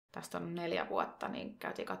tästä on 4 vuotta, niin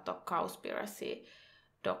käytiin katsoa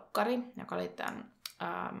Cowspiracy-dokkari, joka oli tämän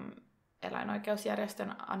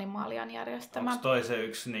eläinoikeusjärjestön Animalian järjestämä. Onko toi se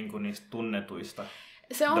yksi niinku niistä tunnetuista?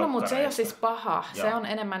 Se on, mutta se ei ole siis paha. Joo. Se on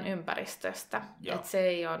enemmän ympäristöstä. Et se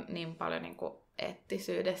ei ole niin paljon niinku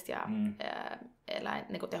eettisyydestä ja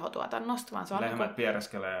niinku tehotuotannosta, vaan se on... Lehmät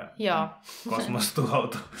piereskelee ja kosmos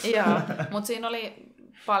tuhoutuu. Joo, mutta siinä oli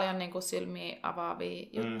paljon niinku silmiä avaavia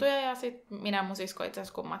juttuja ja sitten minä ja mun sisko itse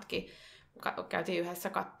asiassa kummatkin käytiin yhdessä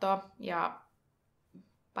kattoa ja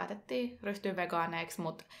päätettiin ryhtyä vegaaneiksi,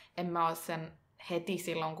 mutta en mä ole sen heti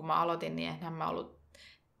silloin, kun mä aloitin, niin enhän mä ollut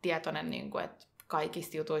tietoinen, niinku, että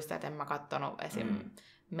kaikista jutuista, että en mä katsonut esim.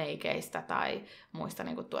 Meikeistä tai muista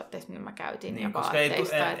niinku tuotteista, mitä mä käytin niin, ja koska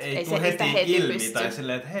vaatteista. ei tule heti ilmi pysty. Tai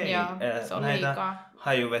silleen, että hei, näitä liikaa.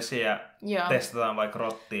 hajuvesiä testataan vaikka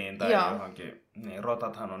rottiin tai johonkin. Niin,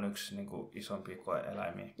 rotathan on yksi niinku isompia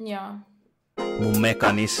koe-eläimiä. Joo. Mun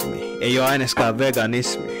mekanismi ei ole ainakaan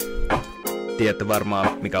veganismi. Tiedätte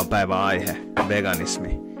varmaan, mikä on päivän aihe,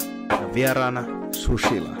 veganismi. Ja vieraana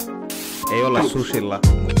Sushila. Ei olla Sushilla,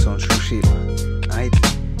 mutta se on Sushila. Äiti,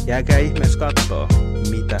 jääkää ihmeessä kattoo,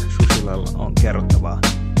 mitä Sushilalla on kerrottavaa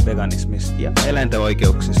veganismista ja eläinten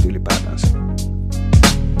oikeuksista ylipäätänsä.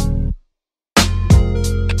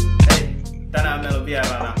 Hei, tänään meillä on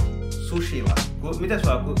vieraana Sushila. Miten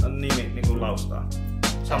sulla nimi niin laustaa?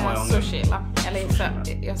 Sushila. Eli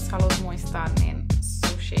jos haluat muistaa, niin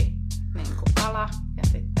sushi niin kuin kala ja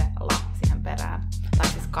sitten la siihen perään. Tai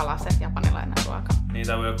siis kala, se japanilainen ruoka. Niin,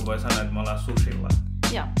 tai joku voi sanoa, että me ollaan Sushilla.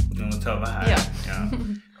 Joo. No, mutta se on vähän. Joo.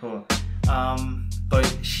 Cool. Toi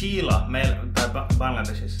Sheila, tai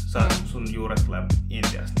Bangladeshissa, sun juuret tulee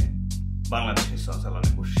Intiasta, niin Bangladeshissa on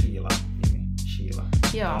sellainen kuin Sheila-nimi. Sheila.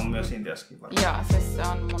 Joo. On myös Intiassakin varmaan. Joo, siis se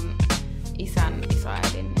on mun isän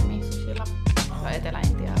isoäidin nimi Sushila. Se on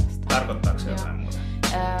Etelä-Intiasta. Tarkoittaako se jotain muuta?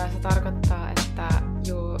 Se tarkoittaa, että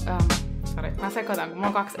mä sekoitan, kun mulla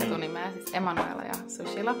on 2 etunimeä, siis Emanuela ja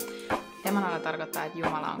Sushila. Emanuela tarkoittaa, että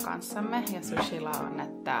Jumala on kanssamme, ja Sushila on,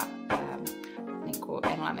 että niinku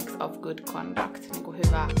englanniksi of good conduct, niinku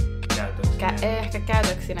hyvä... Käytöksinen. Ei ehkä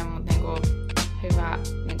käytöksinen, mutta niinku hyvä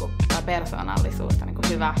niinku, persoonallisuutta, niinku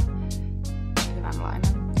hyvänlainen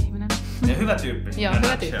ihminen. Ja hyvä tyyppi. Joo,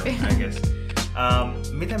 hyvä tyyppi.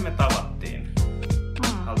 Miten me tavattiin?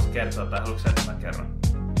 Haluatko kertoa tai haluatko että mä kerron?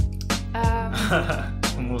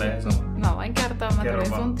 Mulle ei sama. Mä voin kertoa, mä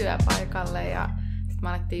tulin sun työpaikalle ja sit mä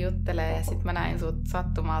alettiin juttelemaan ja sit mä näin sut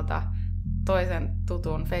sattumalta toisen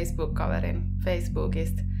tutun Facebook-kaverin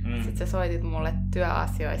Facebookista. Sit sä soitit mulle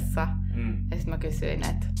työasioissa ja sit mä kysyin,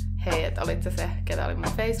 että hei, että olit se, ketä oli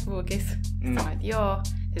mun Facebookissa? Sit sanoit joo.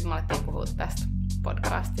 Sit mä alettiin puhua tästä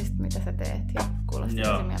podcastista, mitä sä teet ja kuulosti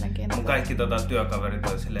tosi mielenkiintoista. Mun kaikki työkaverit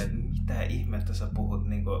oli silleen, että mitä ihmettä sä puhut,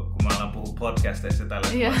 niin kun mä alan puhua podcasteista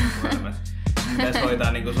tällaisessa puhelimessa. Mitä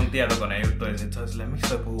soitaan niin sun tietokoneen juttuja, ja sit se on silleen, miksi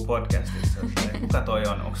toi puhuu podcastissa? Kuka toi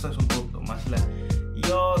on? Onko toi sun tuttu? Mä silleen,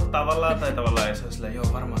 joo, tavallaan tai tavallaan. Ja se on silleen,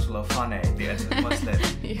 joo, varmaan sulla on faneja, tiedätkö? Mä silleen,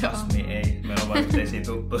 jos niin ei, meillä on vaan yhteisiä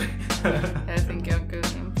tuttuja. Helsinki on kyllä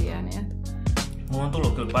niin pieni, että... Mulla on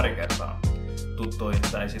tullut kyllä pari kertaa tuttuja,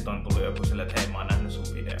 tai sit on tullut joku silleen, että hei, mä oon nähnyt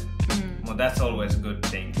sun videon. But that's always a good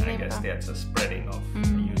thing, I guess, tiedätkö, spreading of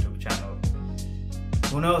YouTube channel.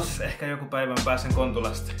 Who knows, ehkä joku päivän pääsen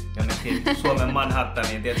Kontulasta jonnekin Suomen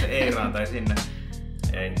Manhattaniin, tiedätkö, Eiraan tai sinne.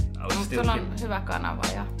 Ei, mutta sulla on hyvä kanava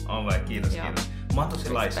ja... On vai, kiitos. Mä oon tosi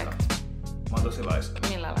laiska.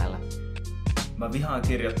 Millä lailla? Mä vihaan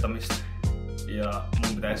kirjoittamista ja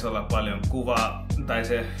mun pitäisi olla paljon kuvaa, tai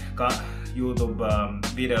se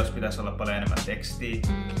YouTube-videossa pitäisi olla paljon enemmän tekstiä.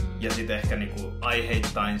 Ja sitten ehkä niinku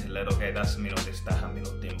aiheittain silleen, että okei, tässä minuutissa tähän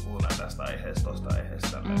minuuttiin puhutaan tästä aiheesta, tosta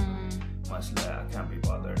aiheesta. Mä oon silleen, I can't be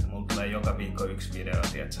bothered. Mulla tulee joka viikko 1 video,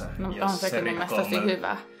 tietsä. No on sekin mun mielestä tosi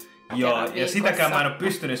hyvä. Joo, ja sitäkään mä en oo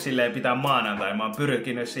pystynyt silleen pitää maanantai. Mä oon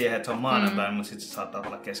pyrkinyt siihen, että se on maanantai, mutta sit se saattaa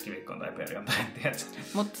olla keskiviikkoon tai perjantai, tietsä.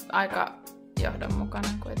 Mut aika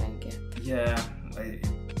johdonmukainen kuitenkin. Yeah,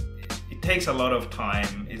 it takes a lot of time,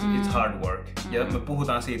 it's hard work. Ja me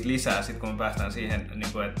puhutaan siitä lisää sit, kun me päästään siihen,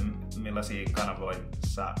 niin kuin, että millaisia kanavoja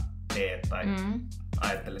sä teet tai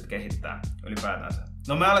ajattelet kehittää ylipäätänsä.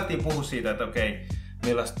 No me alettiin puhua siitä, että okei,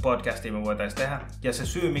 millaista podcastia me voitaisiin tehdä. Ja se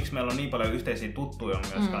syy, miksi meillä on niin paljon yhteisiä tuttuja, on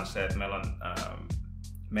myös kanssa se, että meillä on,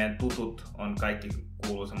 meidän tutut on kaikki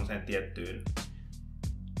kuuluu semmoiseen tiettyyn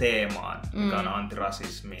teemaan, mikä on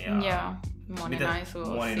antirasismi ja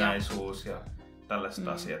moninaisuus ja tällaiset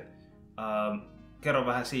asiat. Kerro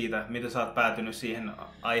vähän siitä, miten sä oot päätynyt siihen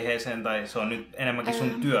aiheeseen, tai se on nyt enemmänkin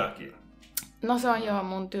sun työkin. No se on jo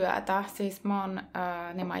mun työtä. Siis mä oon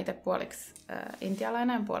itse puoliksi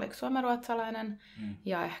intialainen, puoliksi suomenruotsalainen.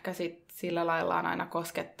 Ja ehkä sit sillä lailla on aina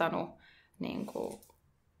koskettanut niinku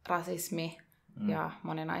rasismi ja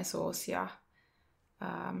moninaisuus ja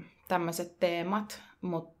tämmöiset teemat,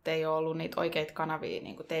 mutta ei ole ollut niitä oikeita kanavia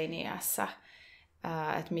niin kuin teini-iässä,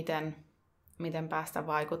 että miten päästä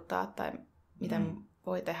vaikuttaa tai miten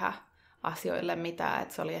voi tehdä asioille mitään.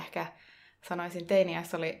 Että se oli ehkä, sanoisin,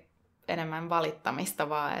 teini-iässä oli enemmän valittamista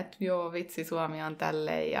vaan, että joo, vitsi, Suomi on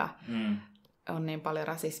tälleen ja on niin paljon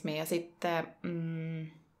rasismia. Ja sitten,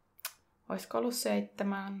 olisiko ollut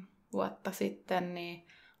 7 vuotta sitten, niin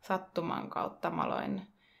sattuman kautta mä aloin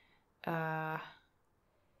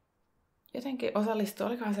jotenkin osallistua,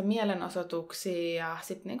 olikohan se mielenosoituksiin ja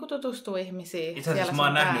sitten niinku tutustuu ihmisiin. Itse asiassa mä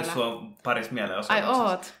oon nähnyt sua parissa mielenosoituksessa.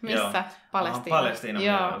 Ai oot? Missä? Palestiinan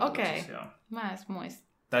joo, okei. Mä en edes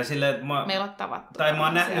muista. Tai silleen, me ei ole tavattu. Tai mä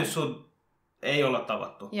oon nähnyt sut, ei olla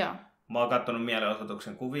tavattu. Joo. Mä oon kattonut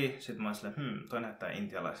mielenosoituksen kuvia, sit mä oon silleen, toi näyttää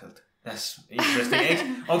intialaiselta. That's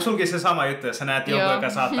interesting. Onko sulkin se sama juttu, jos sä näet jonkun, joka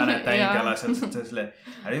saattaa näyttää intialaiselta, sit sä silleen,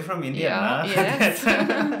 are you from India? Yes.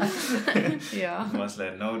 Mä oon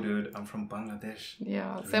silleen, no dude, I'm from Bangladesh.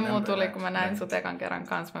 Joo, se muu tuli, kun mä näin sut ekan kerran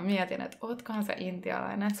kanssa. Mä mietin, että ootkohan sä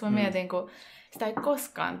intialainen. Sitten mä mietin, kun sitä ei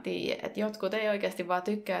koskaan tiedä, että jotkut ei oikeasti vaan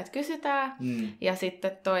tykkää, että kysytään. Ja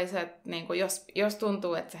sitten toiset, niin kun jos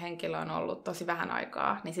tuntuu, että se henkilö on ollut tosi vähän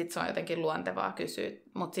aikaa, niin sitten se on jotenkin luontevaa kysyä.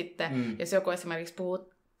 Mutta sitten, jos joku esimerkiksi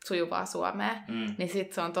puhuu sujuvaa suomea, niin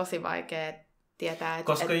sitten se on tosi vaikea tietää,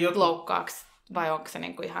 että loukkaaks vai onko se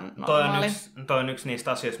niinku ihan normaali. Toi on yksi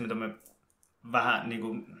niistä asioista, mitä me vähän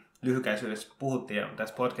niinku lyhykäisyydessä puhuttiin, ja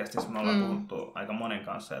tässä podcastissa me ollaan puhuttu aika monen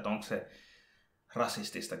kanssa, että onko se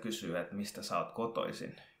rasistista kysyä, että mistä sä oot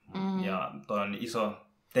kotoisin. Ja toi on iso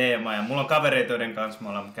teema, ja mulla on kavereita, joiden kanssa me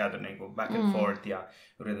ollaan käyty niinku back and forth ja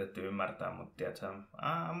yritetty ymmärtää, mutta tiedätkö,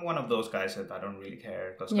 I'm one of those guys that I don't really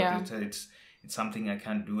care, koska it's something I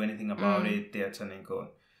can't do anything about it, tiedätkö,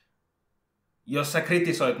 niinku, jos sä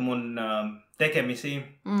kritisoit mun tekemisiä,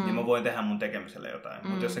 niin mä voin tehdä mun tekemiselle jotain.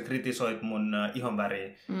 Mutta jos sä kritisoit mun ihonväriä,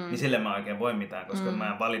 niin sille mä oikein voi mitään, koska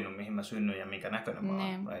mä en valinnut, mihin mä synnyin ja minkä näköinen mä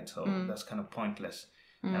oon. Right? So that's kind of pointless.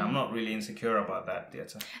 And I'm not really insecure about that,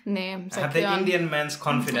 tiedätkö? Niin, I have the Indian men's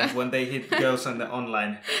confidence when they hit girls on the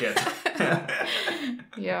online, tiedätkö?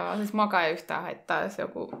 Joo, siis mua ei yhtään haittaa, jos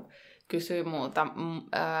joku kysyy multa,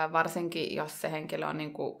 varsinkin jos se henkilö on,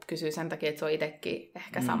 niin kuin, kysyy sen takia, että se on itsekin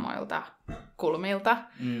ehkä samoilta kulmilta.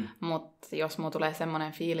 Mutta jos mulla tulee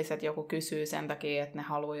semmoinen fiilis, että joku kysyy sen takia, että ne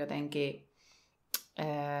haluaa jotenkin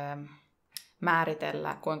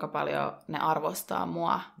määritellä, kuinka paljon ne arvostaa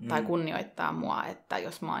mua tai kunnioittaa mua, että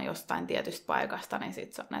jos mä oon jostain tietystä paikasta, niin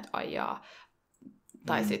sit se on, että aijaa.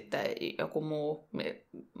 Tai sitten joku muu.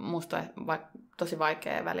 Musta on tosi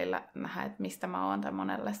vaikea välillä nähdä, että mistä mä oon, tai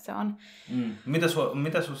monelle se on.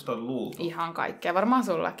 Mitä susta on luultu? Ihan kaikkea. Varmaan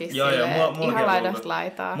sullakin. Joo, ihan laidasta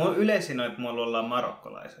laitaa. Mulla yleisin on, että mulla ollaan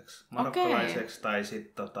marokkolaiseksi. Marokkolaiseksi tai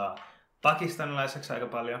sitten pakistanilaiseksi aika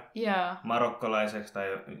paljon. Yeah. Marokkolaiseksi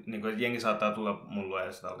tai niin kuin, jengi saattaa tulla mulle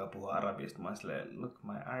ja sitten alkaa puhua arabista. Mä oon silleen, look,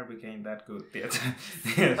 my Arabic ain't that good, tiedätkö?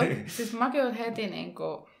 Siis mä kyllä heti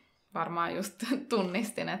niinku varmaan just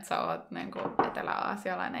tunnistin, että sä oot niinku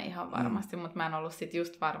etelä-aasialainen ihan varmasti, mutta mä en ollut sit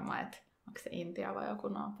just varma, että onko se Intia vai joku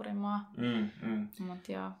naapurimaa.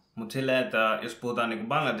 Mut silleen, että jos puhutaan niinku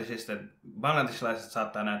Bangladesista, bangladesilaiset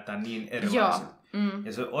saattaa näyttää niin erilaisilta.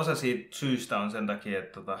 Ja se osa siitä syystä on sen takia,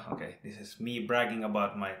 että this is me bragging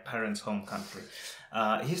about my parents' home country.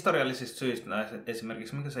 Historiallisista syistä,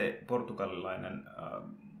 esimerkiksi mikä se portugalilainen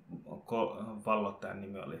vallottajan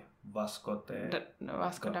nimi oli?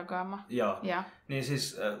 Vasco da Gama. Joo. Yeah. Niin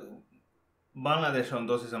siis Bangladesh on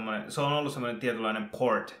tosi semmoinen, se on ollut semmoinen tietynlainen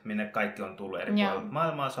port, minne kaikki on tullut eri puolilla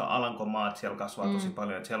maailmaa. Se on Alankomaat, siellä kasvaa tosi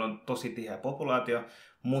paljon. Että siellä on tosi tiheä populaatio,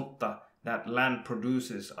 mutta that land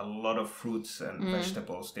produces a lot of fruits and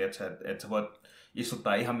vegetables, tiedätkö? Että sä voit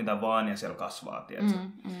istuttaa ihan mitä vaan ja siellä kasvaa, tiedätkö?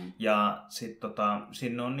 Ja sitten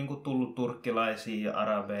sinne on niinku tullut turkkilaisia,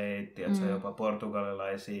 arabeita, tiedätkö? Jopa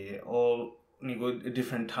portugalilaisia, all niinku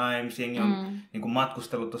different times. Jengi on niinku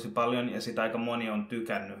matkustellut tosi paljon ja sitten aika moni on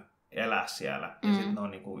tykännyt elää siellä. Ja sitten ne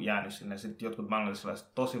on niinku jäänyt sinne. Sitten jotkut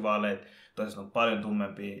bangladesilaiset tosi vaaleet, toiset on paljon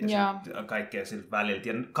tummempia ja sitten kaikkea siltä väliltä.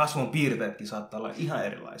 Ja kasvon piirteetkin saattaa olla ihan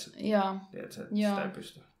erilaiset. Tiedätkö, sitä ei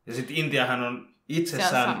pysty. Ja sitten Intiahan on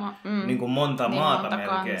itsessään niinku monta maata monta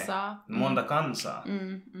melkein. Kansaa. Monta kansaa.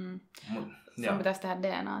 Sun pitäisi tehdä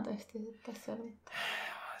DNA-testi sitten selvittää.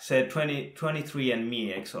 Se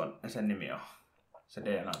 23andMe, eikö se ole sen nimi on? Se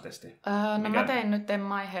DNA-testi. No mä tein nyt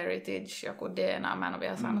MyHeritage, joku DNA. Mä en ole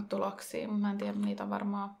vielä saanut tuloksia, mutta mä en tiedä, niitä on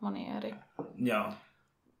varmaan moni eri. Joo.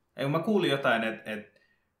 Mä kuulin jotain,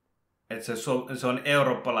 että se on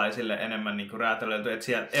eurooppalaisille enemmän niinku räätälöity, että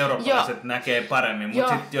siellä eurooppalaiset näkee paremmin. Mutta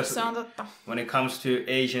sitten jos se on totta. When it comes to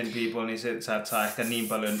Asian people, niin sä et saa ehkä niin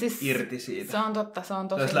paljon irti siitä. Se on totta, se on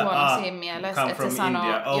tosi huono siinä mielessä, että se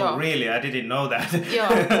sanoo... Oh, really? I didn't know that. Joo,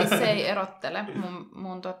 se ei erottele.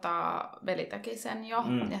 Mun veli teki sen jo,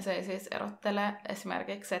 ja se ei siis erottele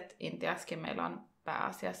esimerkiksi, että Intiassakin meillä on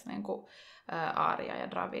pääasiassa niin kuin Aaria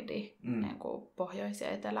ja Dravidi, niin kuin pohjois- ja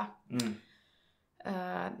etelä.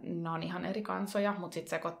 Ne on ihan eri kansoja, mutta sitten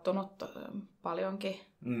sekoittunut paljonkin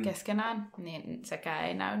keskenään, niin sekään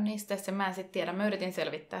ei näy niistä. Mä en sitten tiedä, mä yritin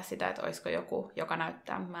selvittää sitä, että olisiko joku, joka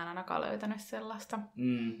näyttää, mutta mä en ainakaan löytänyt sellaista.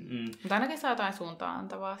 Mutta ainakin saa jotain suuntaan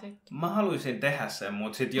antavaa sitten. Mä haluaisin tehdä sen,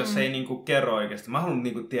 mutta sitten jos ei niinku kerro oikeasti, mä haluan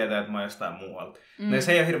niinku tietää, että mä oon jostain muualta.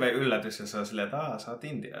 Se ei ole hirveä yllätys, jos se on silleen, että sä oot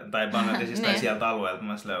Intia, tai Bangladesista tai sieltä alueelta. Mä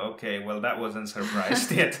oon silleen, okay, well that wasn't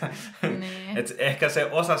surprise. Et ehkä se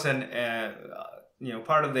osa sen...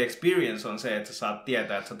 part of the experience on se, että sä saat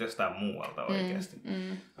tietää, että sä oot jostain muualta oikeasti.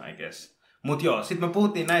 I guess. Mut joo, sit me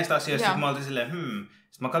puhuttiin näistä asioista, sit mä oltiin silleen,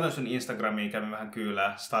 Sit mä katsoin sun Instagramia, kävin vähän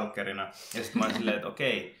kyylää stalkerina, ja sit mä olin silleen, että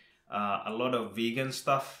okei, a lot of vegan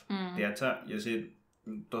stuff, tiedätkö? Ja sit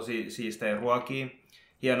tosi siistejä ruokia,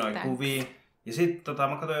 hienoja kuvia. Ja sit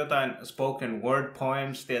mä katsoin jotain spoken word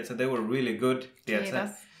poems, tiedätkö? They were really good, tiedätkö?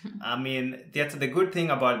 I mean, tiedätkö, the good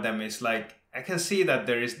thing about them is like, I can see that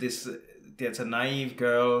there is this... tiedätkö, naive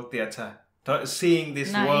girl, tiedätkö, seeing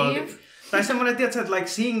this world. Tai semmoinen, tiedätkö, että like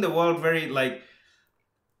seeing the world very like,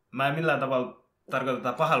 mä en millään tavalla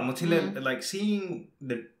tarkoiteta pahalla, mutta silleen like seeing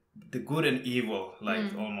the good and evil,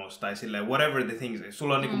 like almost, tai silleen whatever the things is.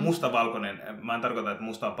 Sulla on niinku musta-valkoinen, mä en tarkoita, että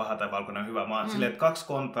musta on paha tai valkoinen on hyvä, vaan silleen, että kaksi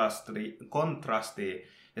kontrastia,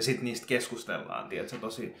 ja sit niistä keskustellaan, tiedätkö,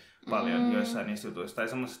 tosi paljon joissain niistä jutuista. Tai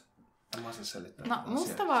semmoista, en mä osaa selittää. No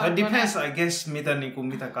mustavalkoinen... So it depends, I guess,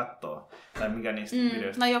 mitä katsoo. Tai mikä niistä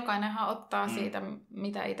videoista. No jokainenhan ottaa siitä,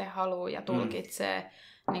 mitä itse haluaa ja tulkitsee,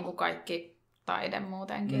 niin kuin kaikki taide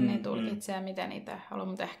muutenkin, niin tulkitsee, miten itse haluaa.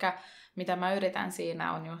 Mutta ehkä mitä mä yritän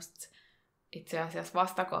siinä on just itse asiassa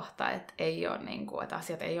vastakohta, että, ei ole, niin kuin, että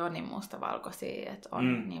asiat ei ole niin mustavalkoisia, että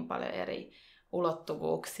on niin paljon eri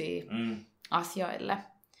ulottuvuuksia asioille.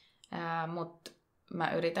 Mutta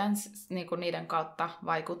mä yritän niinku niiden kautta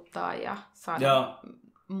vaikuttaa ja saada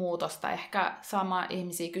muutosta. Ehkä saamaan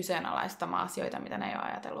ihmisiä kyseenalaistamaan asioita, mitä ne ei ole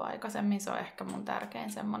ajatellut aikaisemmin. Se on ehkä mun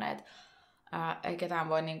tärkein semmoinen, että ei ketään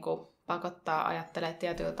voi niinku pakottaa ajattelemaan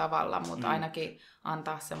tietyllä tavalla, mutta ainakin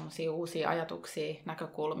antaa semmoisia uusia ajatuksia,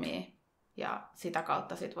 näkökulmia. Ja sitä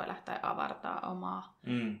kautta sit voi lähteä avartaa omaa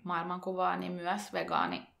maailmankuvaa, niin myös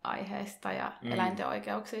vegaani-aiheista ja eläinten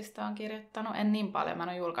oikeuksista on kirjoittanut. En niin paljon, mä en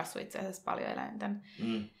ole julkaissut itse asiassa paljon eläinten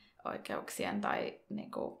oikeuksien tai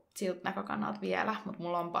niinku, siltä näkökannalta vielä, mutta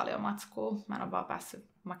mulla on paljon matskua. Mä en ole vaan päässyt,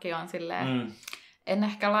 mäkin on silleen, en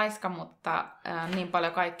ehkä laiska, mutta niin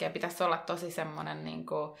paljon kaikkea pitäisi olla tosi semmoinen...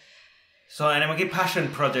 Niinku, se on enemmänkin passion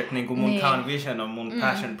project, niin kuin mun Count Vision on mun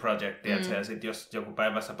passion project, ja sit jos joku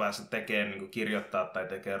päivässä pääset tekemään, niin kirjoittaa tai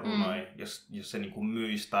tekee runoja, jos se niin kuin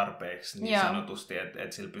myisi tarpeeksi niin sanotusti, että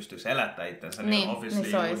sillä pystyisi elättämään itsensä, niin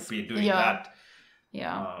obviously you would be doing that.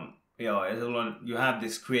 Joo, ja silloin you have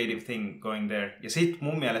this creative thing going there. Ja sit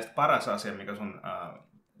mun mielestä paras asia, mikä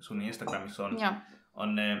sun Instagramissa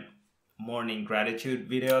on ne morning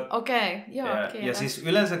gratitude-videot. Okei, joo, kiitos. Ja siis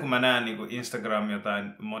yleensä kun mä näen niin Instagram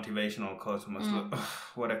jotain motivational quotes, mä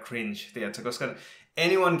what a cringe, tiedätkö? Koska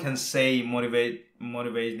anyone can say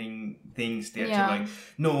motivating things, tiedätkö? Like,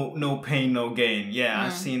 no pain, no gain. Yeah,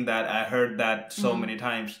 I've seen that, I heard that so many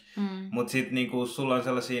times. Mut sit niinku, sulla on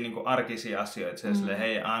sellaisia niinku arkisia asioita, silleen,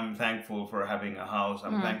 hey, I'm thankful for having a house,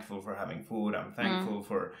 I'm thankful for having food, I'm thankful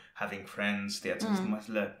for having friends, tiedätkö? Sitten mä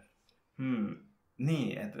silleen,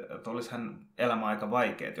 niin, että olisihan elämä aika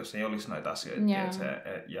vaikea, jos ei olisi noita asioita.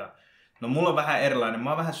 No mulla on vähän erilainen, mä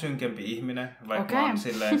oon vähän synkempi ihminen, vaikka mä oon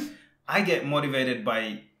silleen, I get motivated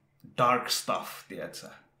by dark stuff, tiedätkö?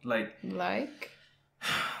 Like?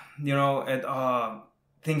 You know,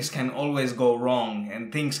 things can always go wrong,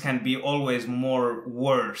 and things can be always more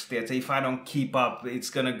worse, tiedätkö? If I don't keep up,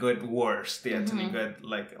 it's gonna get worse, tiedätkö?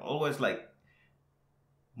 Like, always like,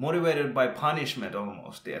 motivated by punishment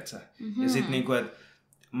almost, tiedätkö? Ja sit niinku, että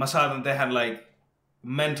mä saatan tehdä like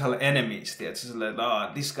mental enemies, tiedätkö? Silleen, että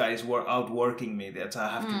this guy is outworking me, tiedätkö?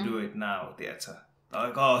 I have to do it now, tiedätkö?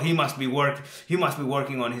 Like, he must be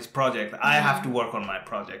working on his project, I have to work on my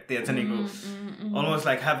project, tiedätkö? Niinku, almost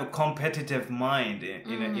like have a competitive mind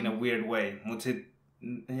in a weird way, mut sit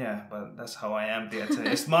but that's how I am, tiedätkö?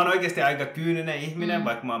 Ja sit mä oon oikeesti aika kyyninen ihminen,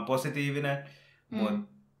 vaikka mä oon positiivinen, mut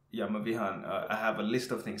ja mä vihaan, I have a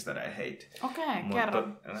list of things that I hate. Okei, kerro.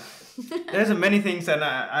 There's many things and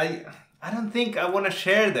I don't think I want to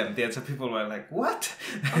share them. Tiedätkö, people were like, what?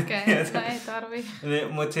 Okei, no ei tarvi.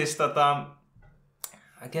 Mut siis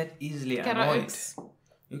I get easily kerro annoyed.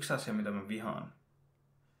 Yksi asia, mitä mä vihaan.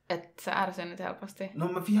 Että sä ärsynyt helposti. No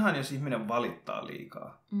mä vihaan, jos ihminen valittaa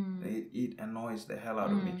liikaa. It annoys the hell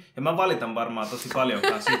out of me. Ja mä valitan varmaan tosi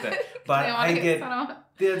paljonkaan sitä. But I get,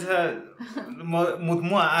 tiedätkö, mut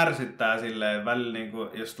mua ärsyttää silleen välillä, niinku,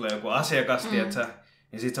 jos tulee joku asiakas, tiedätkö,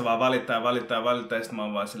 ja sit se vaan valittaa, ja sit mä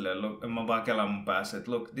oon vaan silleen, mä vaan kelaan mun päässä,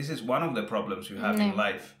 että look, this is one of the problems you have in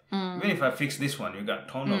life. Even if I fix this one, you got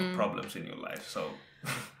ton of problems in your life, so...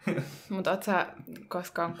 Mutta oot sä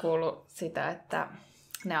koskaan kuullut sitä, että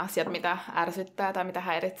ne asiat, mitä ärsyttää tai mitä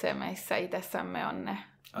häiritsee meissä itsessämme, on ne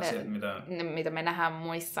asiat, mitä me nähdään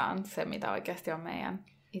muissaan, se mitä oikeasti on meidän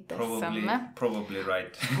itsessämme. Probably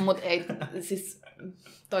right. Mutta ei, siis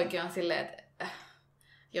toikin on silleen, että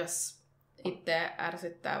jos itse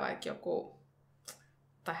ärsyttää vaikka joku,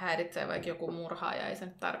 tai häiritsee vaikka joku murhaaja, ei se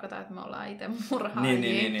nyt tarkoita, että me ollaan itse murhaajia.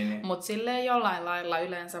 Niin. Mutta silleen jollain lailla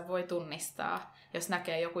yleensä voi tunnistaa, jos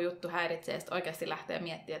näkee joku juttu häiritsee, ja oikeasti lähtee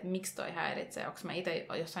miettimään, että miksi toi häiritsee, onko mä itse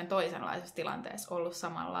jossain toisenlaisessa tilanteessa ollut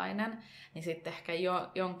samanlainen, niin sitten ehkä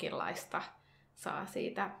jonkinlaista saa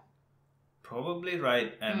siitä. Probably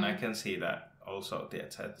right, and I can see that also,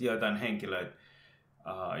 tiedätkö, että joitain henkilöitä,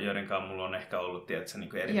 joiden kanssa mulla on ehkä ollut, tiedätkö, niin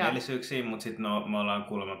kuin erimielisyyksiä, mutta sitten me ollaan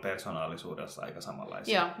kuulemma persoonallisuudessa aika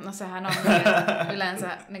samanlaisia. Joo, no sehän on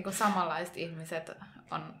yleensä niin kuin samanlaiset ihmiset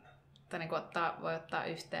on, tai niin kuin voi ottaa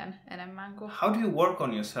yhteen enemmän kuin... How do you work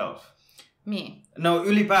on yourself? Me? No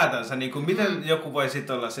ylipäätänsä, niin kuin, miten joku voi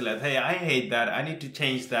sitten olla silleen, että hey, I hate that, I need to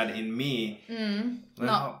change that in me.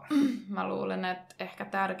 No, mä luulen, että ehkä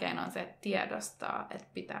tärkein on se, että tiedostaa, että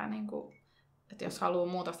pitää niin kuin, että jos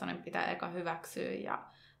haluaa muutosta, niin pitää eka hyväksyä ja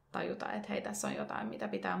tajuta, että hei, tässä on jotain, mitä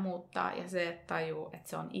pitää muuttaa. Ja se, että tajuu, että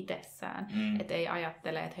se on itsessään. Että ei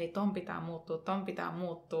ajattele, että hei, ton pitää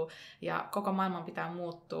muuttua. Ja koko maailman pitää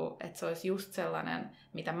muuttua. Että se olisi just sellainen,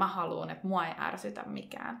 mitä mä haluan, että mua ei ärsytä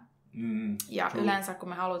mikään. Ja true. Yleensä, kun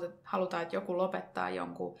me halutaan, että joku lopettaa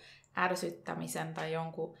jonkun ärsyttämisen tai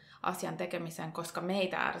jonkun asian tekemisen, koska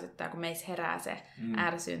meitä ärsyttää, kun meissä herää se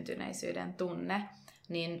ärsyntyneisyyden tunne,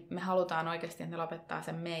 niin me halutaan oikeasti, että ne lopettaa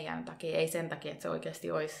sen meidän takia, ei sen takia, että se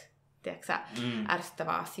oikeasti olisi, tiedätkö,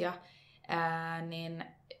 ärsyttävä asia. Niin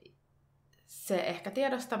se ehkä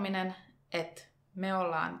tiedostaminen, että me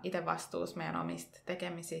ollaan itse vastuussa meidän omista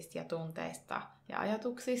tekemisistä ja tunteista ja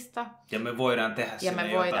ajatuksista. Ja me voidaan tehdä sinne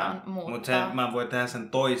jotain. Voidaan muuttaa. Mutta mä en voi tehdä sen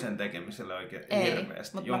toisen tekemiselle oikein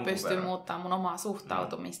hirveästi. Mutta mä pystyn muuttamaan mun omaa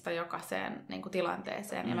suhtautumista jokaiseen niin kuin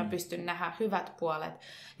tilanteeseen. Ja mä pystyn nähdä hyvät puolet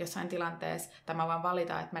jossain tilanteessa. Tai mä vaan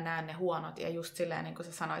valitaan, että mä näen ne huonot. Ja just silleen, niin kuin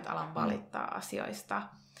sä sanoit, alan valittaa asioista.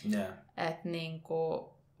 Yeah. Että niin kuin,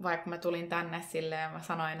 vaikka mä tulin tänne silleen, mä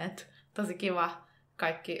sanoin, että tosi kiva,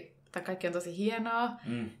 kaikki on tosi hienoa,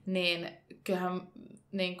 niin kyllähän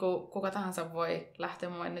niin kuin, kuka tahansa voi lähteä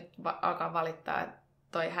mua nyt alkaa valittaa, että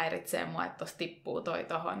toi häiritsee mua, että tossa tippuu toi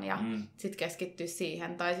tohon, ja sit keskittyy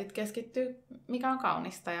siihen, tai sit keskittyy mikä on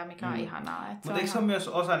kaunista ja mikä on ihanaa. Mutta eikö se ole myös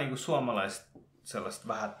osa niin kuin suomalaista sellaista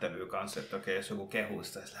vähättelyä kanssa, että okei, jos joku kehuu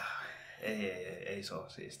sitä, ei se ole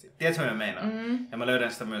siistiä. Tiedätkö, mitä mä meinaan? Ja mä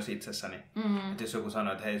löydän sitä myös itsessäni, että jos joku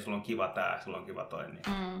sanoo, että hei, sulla on kiva tää, sulla on kiva toi, niin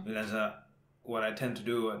yleensä what I tend to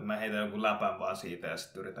do, että mä heitän joku läpän vaan siitä ja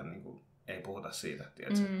sitten yritän niinku, ei puhuta siitä,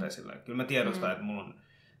 tiedätkö? Tai sillä, kyllä mä tiedostan, että mulla on,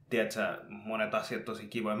 tiedätkö, monet asiat tosi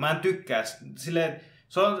kivoja. Mä en tykkää, silleen,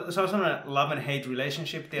 se on sellainen love and hate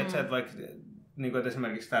relationship, tiedätkö, että vaikka, niin kuin,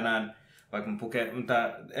 esimerkiksi tänään, vaikka mä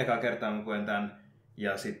eka kertaa mä puen tän,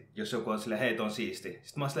 ja sit jos joku on silleen, hei, on siisti.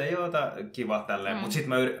 Sitten mä oon silleen, joo, kiva tälleen, mutta sit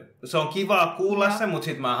se on kivaa kuulla se, mutta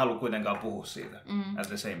sit mä en halua kuitenkaan puhua siitä at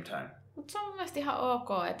the same time. Mutta se on mun mielestä ihan ok,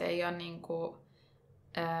 että ei ole niinku,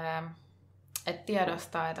 että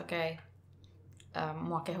tiedostaa, että okei,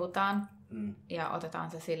 mua kehutaan ja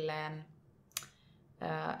otetaan se silleen,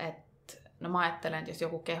 että no mä ajattelen, että jos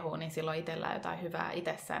joku kehuu, niin silloin itsellään jotain hyvää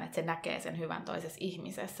itsessään, että se näkee sen hyvän toisessa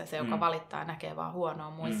ihmisessä. Se, joka valittaa, näkee vaan huonoa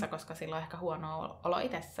muissa, koska silloin on ehkä huono olo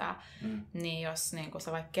itsessään. Niin jos niin kun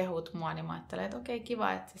sä vaikka kehut mua, niin mä ajattelen, että okei,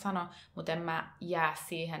 kiva, että sä sano, mutta en mä jää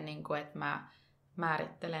siihen, niin kun, että mä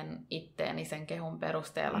määrittelen itteeni sen kehun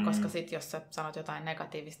perusteella, koska sit jos sä sanot jotain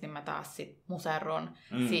negatiivista, niin mä taas sit muserrun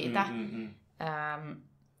siitä.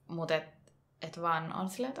 Mutta et vaan on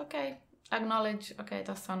silleen, että okei, acknowledge, okei,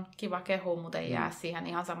 tossa on kiva kehu, mutta ei jää siihen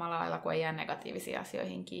ihan samalla lailla kuin ei jää negatiivisiin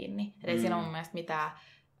asioihin kiinni. Ei siinä ole mun mielestä mitään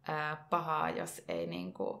pahaa, jos ei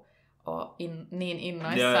niinku ole niin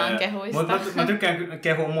innoissaan kehuista. Mutta mä tykkään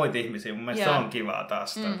kehua muita ihmisiä, mun mielestä se on kivaa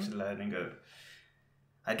taas. Silleen, niin kuin,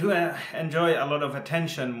 I do enjoy a lot of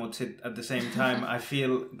attention, but at the same time I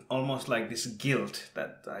feel almost like this guilt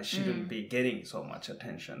that I shouldn't be getting so much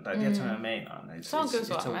attention. Tai tiedätkö mitä meinaan? Se on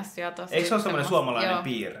kyllä Suomessa jo tosi... Eikö se ole semmoinen suomalainen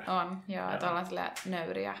piirre? On, joo, että ollaan silleen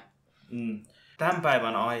nöyriä. Tämän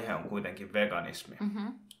päivän aihe on kuitenkin veganismi.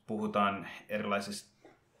 Puhutaan erilaisista...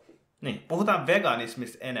 Niin, puhutaan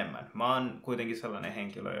veganismista enemmän. Mä oon kuitenkin sellainen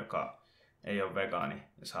henkilö, joka ei ole vegaani,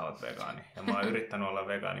 ja sä oot vegaani. Ja mä oon yrittänyt olla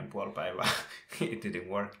vegaanin puoli päivää. It didn't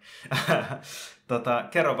work.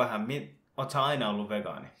 Kerro vähän, oot sä aina ollut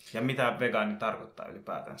vegaani? Ja mitä vegaani tarkoittaa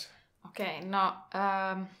ylipäätänsä? Okei, no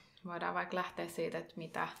voidaan vaikka lähteä siitä, että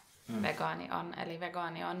mitä vegaani on. Eli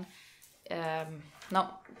vegaani on... no,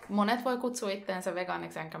 monet voi kutsua itteensä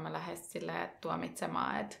vegaaniksi, enkä mä lähde silleen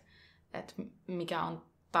tuomitsemaan, että mikä on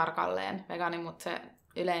tarkalleen vegaani, mutta se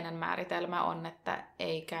yleinen määritelmä on, että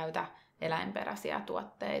ei käytä eläinperäisiä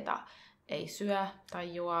tuotteita, ei syö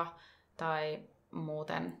tai juo tai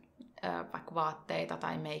muuten vaikka vaatteita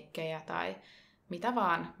tai meikkejä tai mitä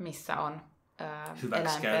vaan, missä on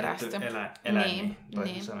eläinperäistä. Niin.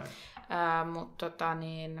 Mutta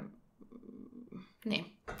niin,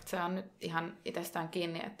 se on nyt ihan itsestään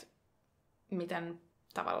kiinni, että miten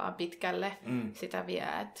tavallaan pitkälle sitä vie,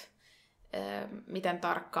 että miten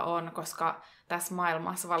tarkka on, koska tässä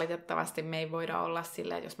maailmassa valitettavasti me ei voida olla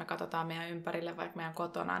silleen, jos me katsotaan meidän ympärille, vaikka meidän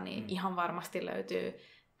kotona, niin ihan varmasti löytyy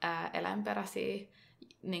eläinperäisiä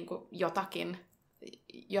niin kuin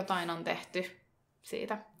jotain on tehty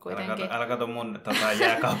siitä kuitenkin. Älä kato mun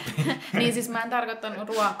jääkaappia. Niin siis mä en tarkoittanut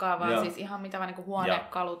ruokaa, vaan siis ihan mitä vaan niin kuin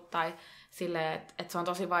huonekalut tai silleen, että se on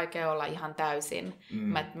tosi vaikea olla ihan täysin.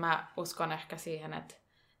 Mä uskon ehkä siihen, että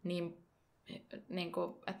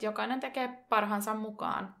että jokainen tekee parhaansa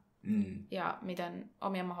mukaan ja miten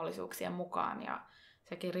omien mahdollisuuksien mukaan ja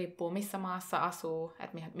sekin riippuu missä maassa asuu,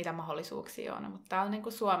 että mitä mahdollisuuksia on, mutta täällä niin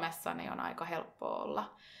kuin Suomessa niin on aika helppoa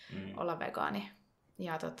olla vegaani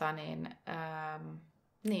ja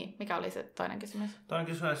niin, mikä oli se toinen kysymys? Toinen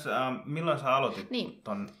kysymys, milloin sä aloitit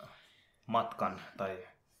ton matkan tai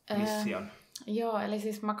mission? Joo, eli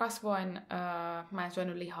siis mä kasvoin, mä en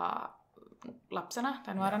syönyt lihaa lapsena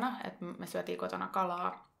tai nuorena, että me syötiin kotona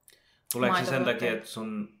kalaa. Tuleeko se sen takia, että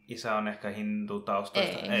sun isä on ehkä hindu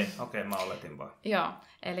taustasta? Ei. Okei, mä oletin vaan. Joo,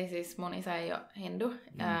 eli siis mun isä ei ole hindu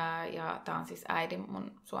ja tää on siis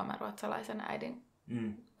mun suomenruotsalaisen äidin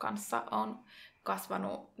kanssa on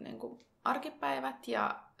kasvanut niin kuin arkipäivät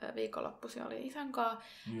ja viikonloppuisin oli isän kanssa.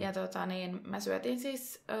 Ja me syötiin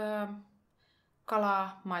siis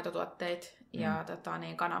kalaa, maitotuotteita ja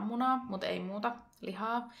kananmunaa, mutta ei muuta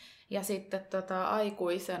lihaa. Ja sitten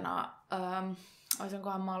aikuisena,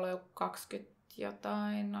 olisinkohan mä ollut jo 20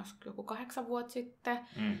 jotain, joku 8 vuotta sitten,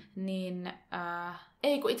 niin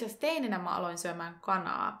kun itse asiassa teininä mä aloin syömään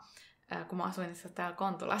kanaa, kun mä asuin täällä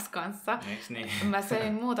Kontulas kanssa. Eiks niin? Mä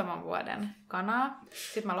söin muutaman vuoden kanaa,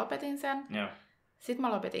 sitten mä lopetin sen, sitten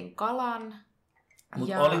mä lopetin kalan.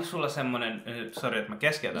 Mutta oliko sulla semmonen, sori että mä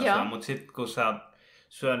keskeytän sen, mutta sitten kun sä oot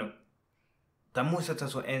syönyt, tai muistatko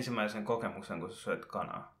sun ensimmäisen kokemuksen, kun sä syöt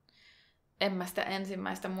kanaa? En mä sitä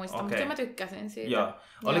ensimmäistä muista, mutta mä tykkäsin siitä. Joo.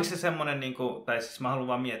 Oliko se semmonen, tai siis mä haluan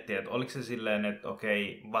vaan miettiä, että oliko se silleen, että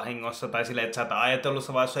vahingossa, tai silleen, että sä et ajatellut,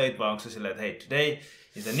 sä vaan söit, vai onko se silleen, että hey, today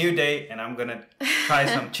is a new day, and I'm gonna try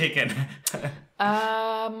some chicken?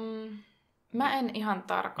 Mä en ihan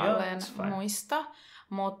tarkalleen muista,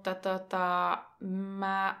 mutta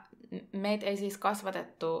meitä ei siis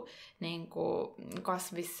kasvatettu niinku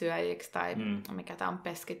kasvissyöjiksi tai mikä tää on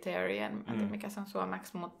pescatarian, en tiedä mikä se on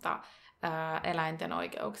suomeksi, mutta eläinten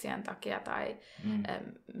oikeuksien takia tai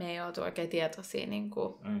me ei oltu oikein tietoisia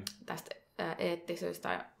niinku tästä eettisyys-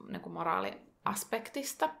 tai niinku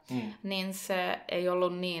moraaliaspektista, niin se ei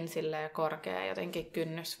ollut niin silleen korkea jotenkin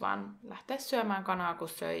kynnys, vaan lähteä syömään kanaa, kun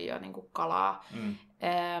söi jo niinku kalaa.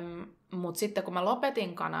 Mutta sitten kun mä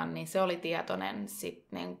lopetin kanan, niin se oli tietoinen.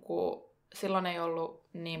 Silloin ei ollut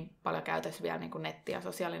niin paljon käytössä vielä niinku netti ja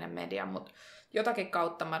sosiaalinen media, mutta jotakin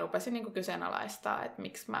kautta mä rupesin niinku kyseenalaistaa, että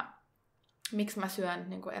miksi mä syön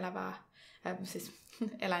niinku elävää, siis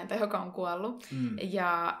eläintä, joka on kuollut.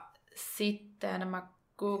 Ja sitten mä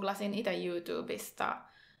googlasin itse YouTubesta.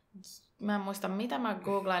 Mä en muista, mitä mä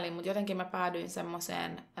googlailin, mutta jotenkin mä päädyin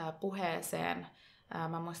semmoiseen puheeseen.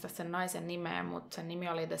 Mä en muista sen naisen nimeä, mutta sen nimi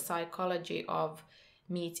oli The Psychology of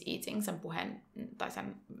Meat Eating, sen puheen tai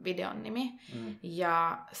sen videon nimi.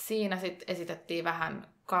 Ja siinä sitten esitettiin vähän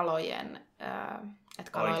kalojen,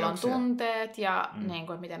 että kaloilla on tunteet ja niin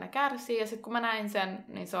kuin, miten ne kärsii. Ja sitten kun mä näin sen,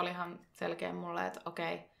 niin se oli ihan selkeä mulle, että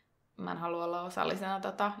okei, mä en halua olla osallisena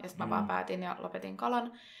ja sitten mä vaan päätin ja lopetin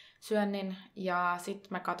kalan syönnin. Ja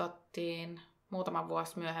sitten me katsottiin muutama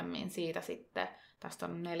vuosi myöhemmin siitä sitten, tästä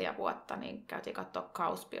on 4 vuotta, niin käytiin katsoa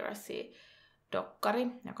Cowspiracy-dokkari,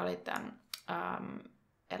 joka oli tämän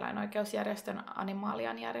eläinoikeusjärjestön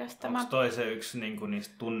Animalian järjestämä. Onko toi se yksi niinku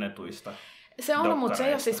niistä tunnetuista se on, mutta se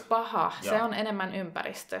ei ole siis paha. Joo. Se on enemmän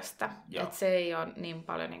ympäristöstä. Et se ei ole niin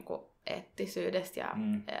paljon niinku eettisyydestä ja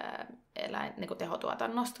niinku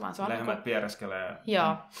tehotuotannosta, vaan se on lehmät piereskelee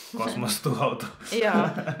ja kosmos tuhoutuu. Joo,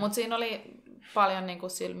 mutta siinä oli paljon niinku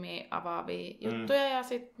silmiä avaavia juttuja ja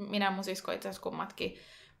sitten minä ja mun sisko itse asiassa kummatkin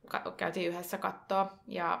käytiin yhdessä kattoa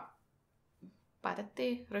ja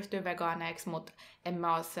päätettiin ryhtyä vegaaneiksi, mutta en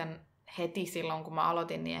mä ole sen heti silloin, kun mä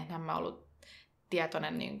aloitin, niin enhän mä ollut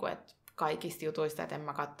tietoinen, niinku, että kaikista jutuista, että en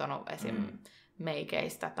mä katsonut esim.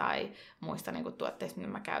 Meikeistä tai muista niinku tuotteista,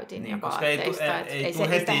 mitä mä käytin niin, ja koska vaatteista. ei tule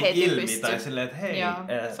heti ilmi pysty. Tai silleen, että hei,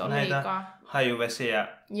 näitä liikaa. hajuvesiä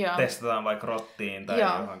testataan vaikka rottiin tai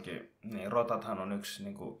johonkin. Niin, rotathan on yksi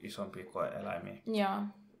niinku isompi koe-eläimiä.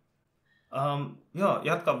 Joo,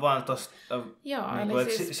 jatka vaan tosta. Niinku,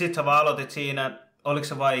 siis sit sä vaan aloitit siinä. Oliko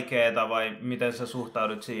se vaikeeta vai miten sä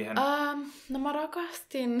suhtaudut siihen? No mä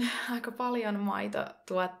rakastin aika paljon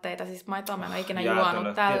maitotuotteita. Siis maitoa mä en ole ikinä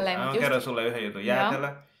juonut tälleen. Mä kerron sulle yhden jutun.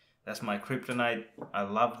 Jäätelö. That's my kryptonite. I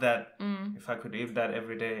love that. If I could eat that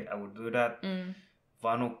every day, I would do that.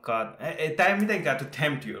 Vanukkaat. Tää ei mitenkään to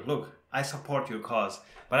tempt you. Look, I support your cause.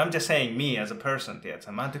 But I'm just saying me as a person,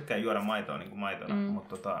 tietsä. Mä en tykkää juoda maitoa niin kuin maitona,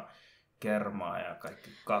 mutta kermaa ja kaikki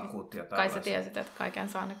kakut ja tällaiset. Kai sä tiesit, että kaiken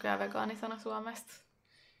saa nykyään vegaanisana Suomesta.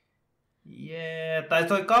 Jee, tai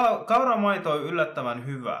toi kauramaito on yllättävän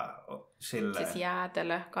hyvää silleen. Siis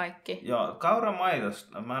jäätelö, kaikki. Joo,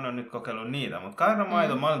 kauramaitosta, mä en ole nyt kokeillut niitä, mutta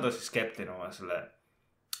kauramaito, mä olen tosi skeptinen, vaan silleen,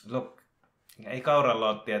 ei kauralla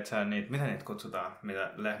ole, tietsä, niitä, mitä niitä kutsutaan,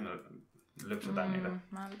 mitä lehmillä lypsetään niitä.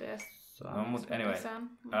 Mä en tiedä. No, mutta anyway.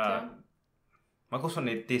 Mä kutsun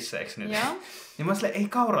niitä tisseiksi nyt. Niin mä silleen, ei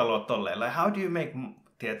kauralla ole tolleen. Like, how do you make,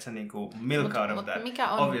 tiedätkö, niinku milk out of that?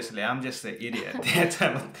 Obviously, I'm just an idiot,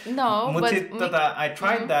 tiedätkö? Mut sit I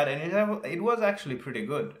tried that and it was actually pretty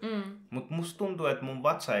good. Mut musta tuntuu, että mun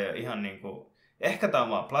vatsa ei ole ihan niinku, ehkä tää on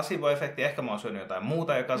vaan placebo-efekti, ehkä mä oon syönyt jotain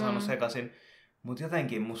muuta, joka on saanut sekaisin. Mut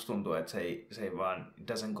jotenkin musta tuntuu, että se ei vaan,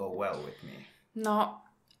 it doesn't go well with me. No,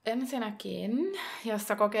 ensinnäkin, jos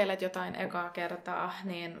sä kokeilet jotain ekaa kertaa,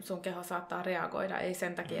 niin sun keho saattaa reagoida. Ei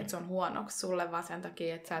sen takia, että se on huonoksi sulle, vaan sen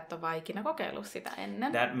takia, että sä et ole vaan ikinä kokeillut sitä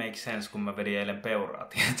ennen. That makes sense, kun mä vedin eilen peuraa,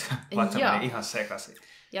 tiedätkö? Vatsa meni ihan sekaisin.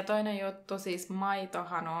 Ja toinen juttu, siis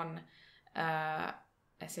maitohan on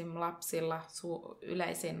esim. Lapsilla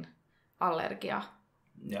yleisin allergia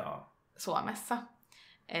Suomessa.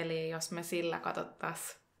 Eli jos me sillä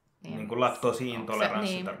katsottaisiin... Niin kuin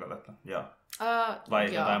laktoosiintoleranssi tarkoittaa. Joo.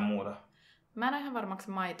 Vai jotain muuta? Mä en ole ihan varmaksi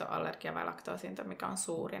maitoallergia vai laktoosiinto, mikä on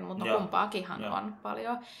suurin, mutta kumpaakinhan on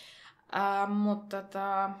paljon. Mutta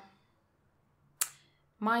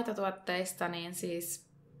maitotuotteista, niin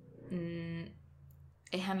siis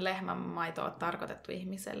eihän lehmän maito ole tarkoitettu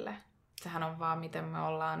ihmiselle. Sehän on vaan miten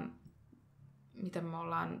me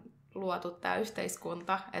ollaan luotu tämä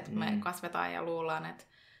yhteiskunta, että me kasvetaan ja luullaan, että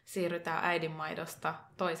siirrytään äidinmaidosta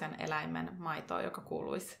toisen eläimen maitoon, joka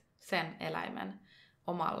kuuluisi sen eläimen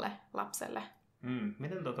omalle lapselle.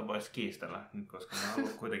 Miten voisi kiistellä nyt, koska mä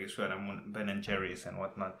haluan kuitenkin syödä mun Ben & Jerry's and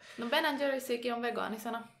whatnot. No Ben & Jerry'sikin on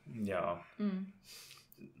vegaanisena. Joo.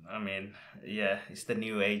 I mean, yeah, it's the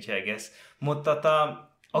new age, I guess. Mutta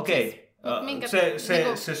okei.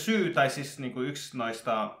 Se syy, tai siis niinku yksi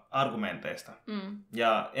noista argumenteista.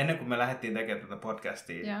 Ja ennen kuin me lähdettiin tekemään tätä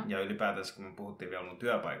podcastia, ja ylipäätänsä kun me puhuttiin vielä mun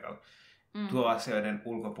työpaikalla, työasioiden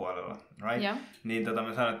ulkopuolella, right? Niin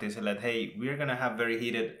me sanottiin silleen, että hei, we're gonna have very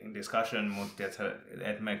heated discussion, mutta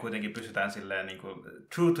että me kuitenkin pysytään silleen niinku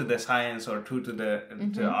true to the science or true to the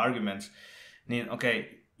arguments. Niin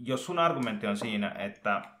okei, jos sun argumentti on siinä,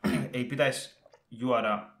 että ei pitäisi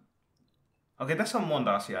juoda... Okei, tässä on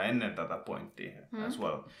monta asiaa ennen tätä pointtia as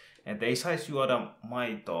well. Että ei saisi juoda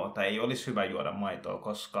maitoa, tai ei olisi hyvä juoda maitoa,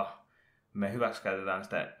 koska me hyväksikäytetään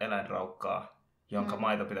sitä eläinraukkaa, jonka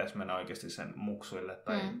maito pitäisi mennä oikeasti sen muksuille.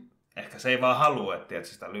 Tai ehkä se ei vaan halua, että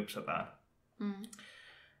sitä lypsätään.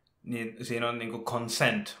 Niin siinä on niinku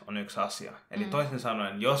consent on yksi asia. Eli toisin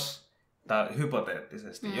sanoen, jos, tai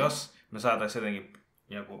hypoteettisesti, jos me saataisiin jotenkin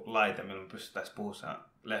joku laite, millä me pystyttäisiin puhumaan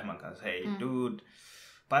lehmän kanssa, hei dude,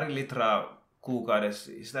 2 litraa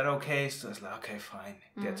kuukaudessa, is that okay? So it's like, okay, fine.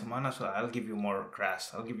 Tiedätkö, mä annan sulle, I'll give you more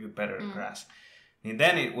grass, I'll give you better grass. Niin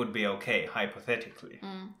then it would be okay, hypothetically.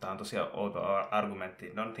 Tämä on tosiaan outo argumentti,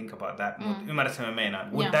 don't think about that. Mutta ymmärrätkö mä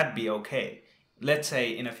meinaan, would that be okay? Let's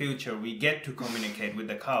say in the future we get to communicate with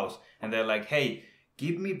the cows and they're like, hey,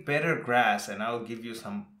 give me better grass and I'll give you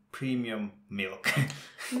some premium milk?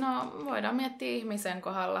 No voidaan miettiä ihmisen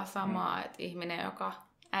kohdalla samaa, että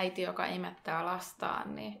äiti, joka imettää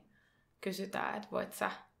lastaan, niin kysytään, että voit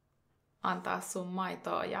sä antaa sun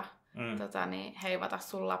maitoa ja heivata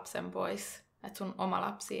sun lapsen pois, että sun oma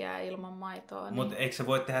lapsi jää ilman maitoa. Niin... Mutta eikö se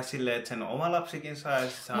voi tehdä silleen, että sen oma lapsikin saa ja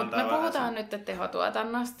se antaa me puhutaan nyt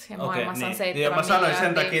tehotuotannosta ja maailmassa on 7 miljardia. Mä sanoin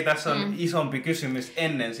sen takia, tässä on isompi kysymys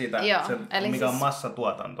ennen sitä, mikä on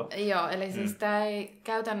massatuotanto. Joo, eli siis tää ei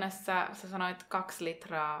käytännössä, sä sanoit 2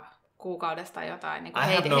 litraa kuukaudesta jotain, niin kuin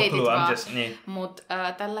heitit vaan, mutta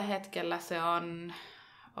tällä hetkellä se on,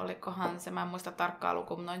 olikohan se, mä en muista tarkkaa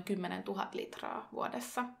lukua, noin 10 000 litraa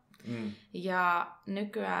vuodessa. Ja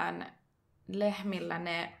nykyään lehmillä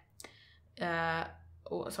ne,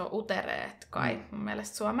 se on utereet kai mun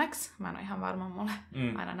mielestä suomeksi, mä en ole ihan varma, mulle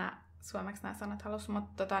aina suomeksi nämä sanat halus,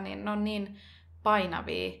 mutta niin, ne on niin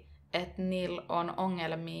painavia, että niillä on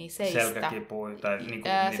ongelmia seistä. Selkäkipui tai niinku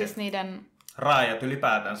siis niiden raajat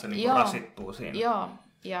ylipäätänsä niinku rasittuu siinä. Joo,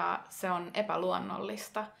 ja se on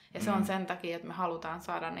epäluonnollista. Ja se on sen takia, että me halutaan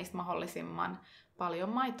saada niistä mahdollisimman paljon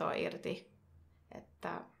maitoa irti.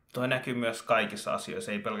 Että... Toi näkyy myös kaikissa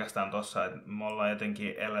asioissa, ei pelkästään tossa, että me ollaan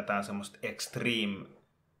jotenkin, eletään semmoista extreme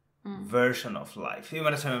version of life.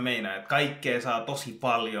 Ymmärrätkö mä meinaan, että kaikkea saa tosi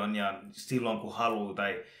paljon ja silloin kun haluaa.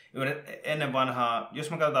 Tai ennen vanhaa,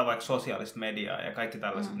 jos me katsotaan vaikka sosiaalista mediaa ja kaikki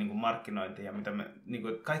tällaiset niin kuin markkinointia ja mitä me, niin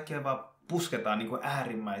kuin, kaikkea vaan pusketaan niin kuin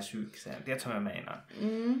äärimmäisyykseen. Tiedätkö mä meinaan?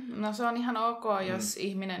 No se on ihan ok, jos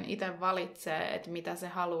ihminen itse valitsee, että mitä se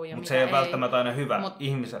haluaa ja mitä se ei. Mutta se ei ole välttämättä aina hyvä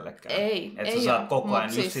ihmisellekään. Ei. Että sä saat koko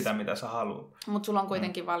ajan just sitä, mitä sä haluat. Mutta sulla on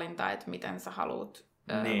kuitenkin valinta, että miten sä haluat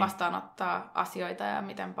vastaanottaa asioita ja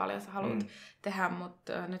miten paljon sä haluat tehdä.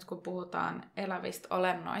 Mutta nyt kun puhutaan elävistä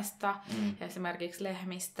olennoista, esimerkiksi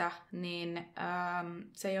lehmistä, niin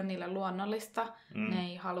se ei ole niille luonnollista. Ne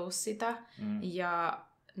ei halua sitä. Ja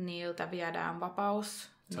niiltä viedään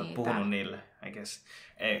vapaus. Sä oot puhunut niille, I guess.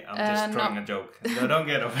 Ei, I'm just throwing a joke. No, don't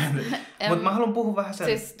get offended. Mutta mä haluan puhua vähän sen...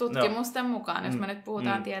 Siis tutkimusten mukaan, jos me nyt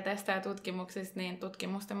puhutaan tieteestä ja tutkimuksista, niin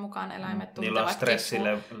tutkimusten mukaan eläimet tuntevat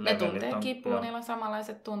kipua. Ne tuntee kipua, niillä on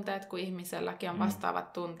samanlaiset tunteet kuin ihmiselläkin on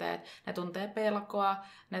vastaavat tunteet. Ne tuntee pelkoa,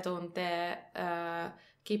 ne tuntee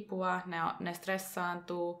kipua, ne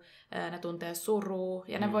stressaantuu, ne tuntee surua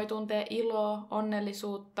ja ne voi tuntea iloa,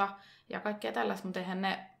 onnellisuutta ja kaikkea tällaista, mutta eihän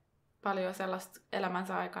ne paljon sellaista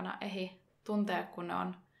elämänsä aikana ehdi tuntea, kun ne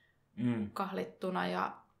on kahlittuna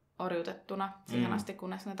ja orjutettuna siihen asti,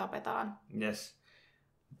 kunnes ne tapetaan. Yes.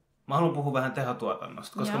 Mä haluan puhua vähän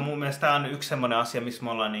tehotuotannosta, koska mun mielestä tämä on yksi semmoinen asia, missä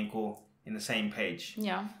me ollaan niinku in the same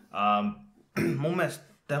page. Mun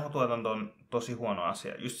mielestä tehotuotanto on tosi huono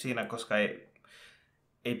asia, just siinä, koska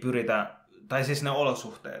ei pyritä, tai siis ne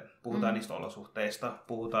olosuhteet, puhutaan niistä olosuhteista,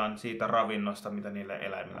 puhutaan siitä ravinnosta, mitä niille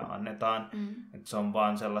eläimille annetaan. Että se on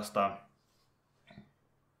vaan sellaista,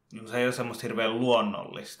 se ei ole semmoista hirveän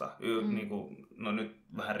luonnollista, niin kuin, no nyt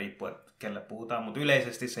vähän riippuu, että kelle puhutaan, mutta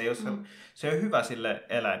yleisesti se ei ole hyvä sille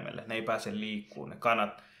eläimelle, ne ei pääse liikkuun, ne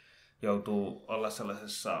kanat joutuu olla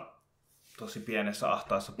sellaisessa tosi pienessä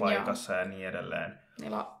ahtaassa paikassa ja niin edelleen.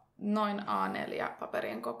 Niillä on noin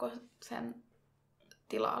A4-paperin koko sen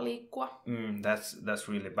tilaa liikkua.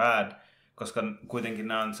 That's really bad, koska kuitenkin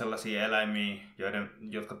nämä on sellaisia eläimiä,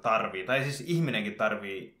 jotka tarvii, tai siis ihminenkin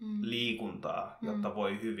tarvii liikuntaa, jotta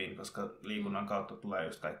voi hyvin, koska liikunnan kautta tulee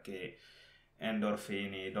just kaikki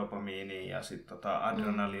endorfiini, dopamiini ja sitten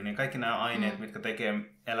adrenaliini, kaikki nämä aineet, mitkä tekee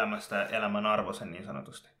elämästä elämän arvoisen niin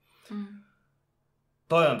sanotusti.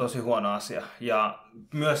 Toi on tosi huono asia. Ja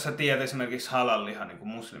myös sä tiedät esimerkiksi halalliha niin kuin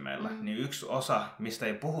muslimeilla, niin yksi osa, mistä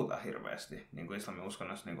ei puhuta hirveästi, niin kuin islamin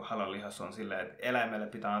uskonnossa, niin kuin halallihassa on silleen, että eläimelle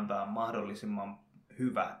pitää antaa mahdollisimman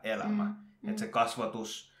hyvä elämä. Että se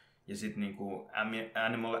kasvatus ja sitten niin kuin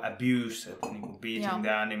animal abuse, että niin kuin beating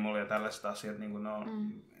the animal ja tällaiset asiat, niin kuin ne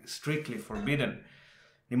on strictly forbidden.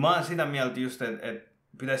 Niin mä oon sitä mieltä just, että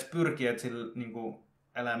pitäisi pyrkiä, että sillä niin kuin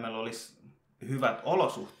eläimellä olisi hyvät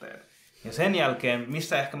olosuhteet. Ja sen jälkeen,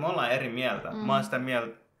 missä ehkä me ollaan eri mieltä, mä oon sitä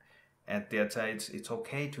mieltä, että it's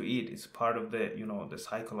okay to eat, it's part of the, the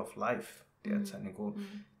cycle of life. Niin kuin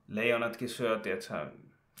leijonatkin syö,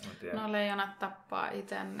 No leijonat tappaa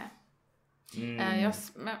itenne.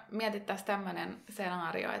 Jos me mietittäisiin tämmöinen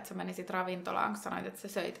skenaario, että sä menisit ravintolaan, kun sanoit, että sä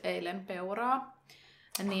söit eilen peuraa,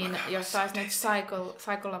 niin jos sä olisit nyt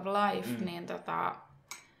cycle of life, niin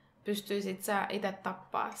pystyisit sä itse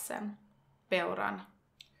tappaa sen peuran?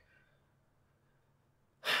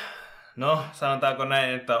 No, sanotaanko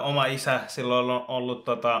näin, että oma isä silloin on ollut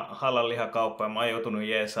halallihakauppa ja mä oon joutunut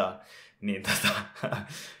jeesaa. Niin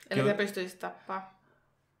Eli sä pystyisit tappaa?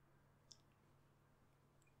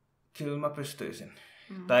 Kyllä mä pystyisin.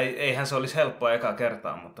 Tai eihän se olisi helppoa ekaa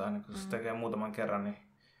kertaa, mutta aina kun se tekee muutaman kerran, niin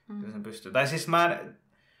kyllä sen pystyy. Tai siis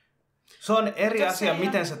se on eri asia,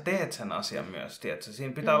 miten sä teet sen asian myös, tiedätkö?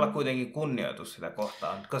 Siinä pitää olla kuitenkin kunnioitus sitä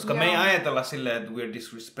kohtaan. Koska me ei ajatella silleen, että we're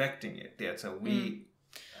disrespecting it, tiedätkö?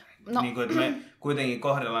 Niin kuin, että me kuitenkin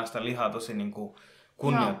kohdellaan sitä lihaa tosi niin kuin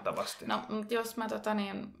kunnioittavasti. No, mutta jos mä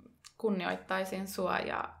kunnioittaisin sua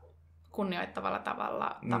ja kunnioittavalla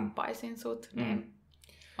tavalla tappaisin sut, niin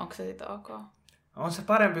onko se sitten ok? On se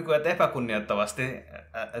parempi kuin, että epäkunnioittavasti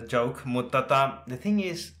a joke, mutta the thing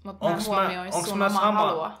is... Mutta mä huomioin sun omaa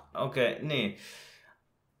halua. Okei, niin.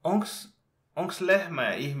 Onks lehmä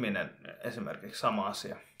ja ihminen esimerkiksi sama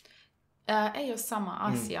asia? Ei ole sama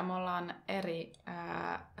asia. Me ollaan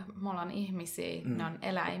me ollaan ihmisiä, ne on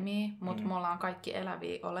eläimiä, mutta me ollaan kaikki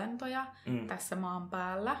eläviä olentoja tässä maan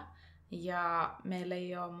päällä. Ja meillä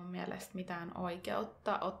ei ole mun mielestä mitään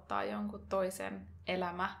oikeutta ottaa jonkun toisen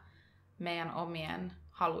elämä meidän omien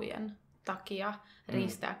halujen takia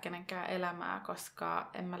riistää kenenkään elämää, koska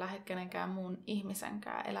en mä lähde kenenkään muun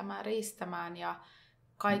ihmisenkään elämää riistämään. Ja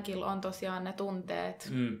kaikilla on tosiaan ne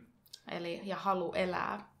tunteet ja halu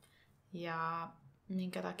elää. Ja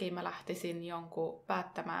minkä takia mä lähtisin jonkun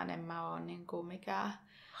päättämään, en mä ole niinku mikään...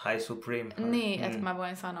 High Supreme. Niin, että mä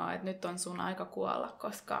voin sanoa, että nyt on sun aika kuolla,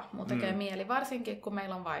 koska mun tekee mieli, varsinkin kun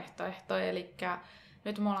meillä on vaihtoehto. Eli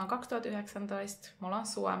nyt me ollaan 2019, me ollaan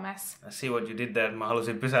Suomessa. I see what you did there. Mä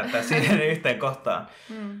halusin pysäyttää siihen yhteen kohtaan.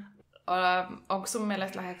 Onko sun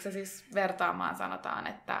mielestä lähdekö siis vertaamaan, sanotaan,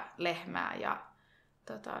 että lehmää ja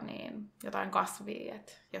jotain kasvia,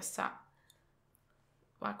 että jos sä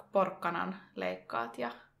vaikka porkkanan leikkaat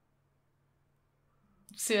ja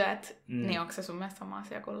syöt, niin onko se sun mielestä sama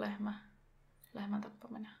asia kuin lehmän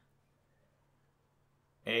tappaminen?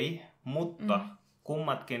 Ei, mutta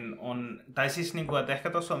kummatkin on, tai siis niinku, että ehkä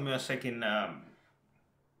tuossa on myös sekin,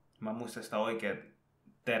 mä muistan sitä oikea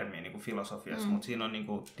termiä niinku filosofiassa, mutta siinä on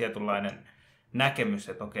niinku tietynlainen näkemys,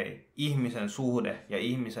 että okei, ihmisen suhde ja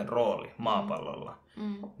ihmisen rooli maapallolla,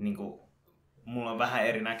 niinku, mulla on vähän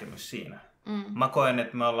eri näkemys siinä. Mä koen,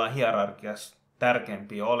 että me ollaan hierarkiassa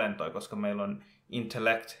tärkeimpiä olentoja, koska meillä on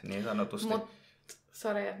intellect niin sanotusti.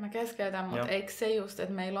 Sori, että mä keskeytän, mutta eikö se just,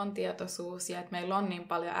 että meillä on tietoisuus ja että meillä on niin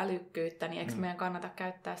paljon älykkyyttä, niin eikö meidän kannata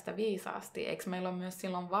käyttää sitä viisaasti? Eikö meillä ole myös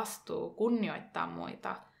silloin vastuu kunnioittaa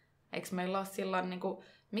muita? Eikö meillä ole silloin, niin kuin,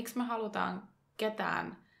 miksi me halutaan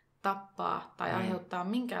ketään tappaa tai aiheuttaa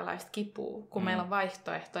minkäänlaista kipua, kun meillä on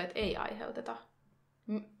vaihtoehto, että ei aiheuteta?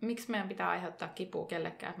 Miksi meidän pitää aiheuttaa kipua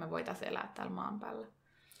kellekään, että me voitaisiin elää täällä maan päällä?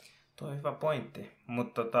 Tuo on hyvä pointti,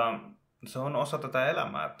 mutta se on osa tätä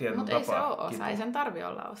elämää tietyllä tapaa. Mutta ei se ole osa, ei sen tarvitse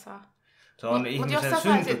olla osa. Se on ihmisen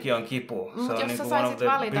syntykin on kipu. Mutta jos sä saisit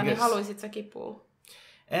valita, niin haluisit sä kipua?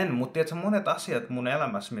 En, mutta tiedätkö, monet asiat mun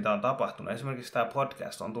elämässä, mitä on tapahtunut, esimerkiksi tämä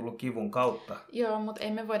podcast on tullut kivun kautta. Joo, mutta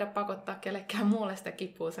ei me voida pakottaa kellekään muulle sitä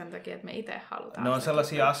kipua sen takia, että me itse halutaan. Ne on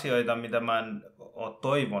sellaisia asioita, mitä mä en ole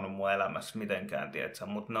toivonut mun elämässä mitenkään, tiedätkö,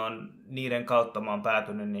 mutta niiden kautta mä oon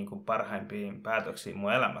päätynyt niin kuin parhaimpiin päätöksiin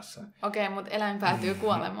mun elämässä. Okei, mutta eläin päätyy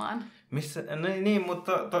kuolemaan. Missä? Niin,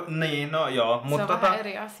 mutta no joo. Se on vähän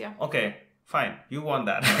eri asia. Okei, fine, you want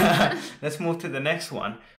that. Let's move to the next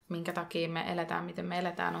one. Minkä takia me eletään, miten me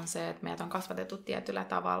eletään, on se, että meidät on kasvatettu tietyllä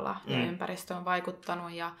tavalla ja ympäristö on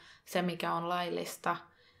vaikuttanut ja se, mikä on laillista,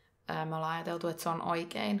 me ollaan ajateltu, että se on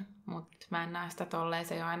oikein, mutta mä en näe sitä tolleen,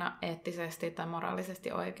 se ei ole aina eettisesti tai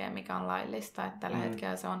moraalisesti oikein, mikä on laillista. Että tällä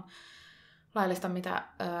hetkellä se on laillista, mitä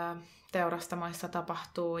teurastamoissa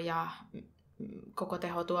tapahtuu ja koko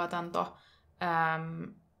tehotuotanto.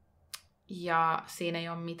 Ja siinä ei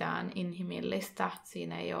ole mitään inhimillistä,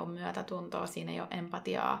 siinä ei ole myötätuntoa, siinä ei ole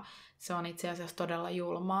empatiaa. Se on itse asiassa todella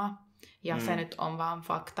julmaa. Ja se nyt on vaan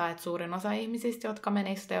fakta, että suurin osa ihmisistä, jotka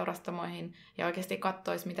menisivät teurastamoihin ja oikeasti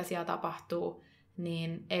katsoisi, mitä siellä tapahtuu,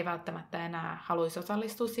 niin ei välttämättä enää haluaisi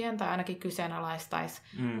osallistua siihen tai ainakin kyseenalaistaisi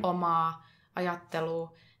omaa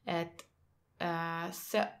ajattelua. Että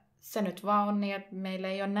se nyt vaan on niin, että meille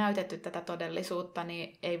ei ole näytetty tätä todellisuutta,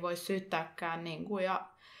 niin ei voi syyttääkään niin kuin ja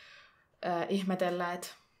ihmetellä, että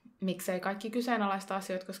miksei kaikki kyseenalaista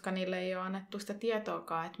asioita, koska niille ei ole annettu sitä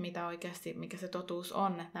tietoakaan, että mitä oikeasti, mikä se totuus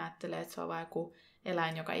on. Että ne ajattelee, että se on vain joku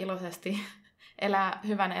eläin, joka iloisesti elää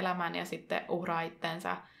hyvän elämän ja sitten uhraa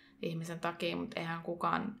itsensä ihmisen takia, mutta eihän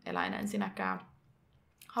kukaan eläin ensinnäkään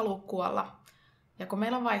halua kuolla. Ja kun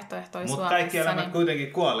meillä on vaihtoehtoja Suomessa... Mutta kaikki elämät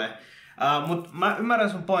kuitenkin kuolee. Mutta mä ymmärrän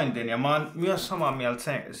sun pointin ja mä oon myös samaa mieltä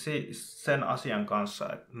sen asian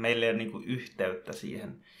kanssa, että meillä ei ole niinku yhteyttä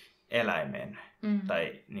siihen eläimeen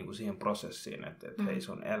tai niinku siihen prosessiin, että hei,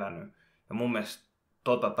 se on elänyt. Ja mun mielestä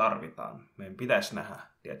tarvitaan. Meidän pitäisi nähdä,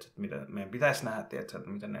 että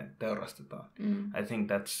miten ne teurastetaan. I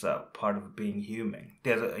think that's a part of being human.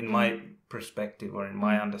 In my perspective or in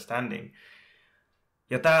my understanding.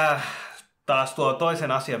 Ja tämä taas tuo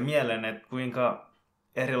toisen asian mieleen, että kuinka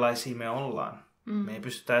erilaisia me ollaan. Me ei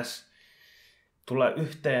pystyttäisi tulla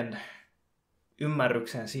yhteen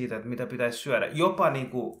ymmärrykseen siitä, että mitä pitäisi syödä. Jopa niin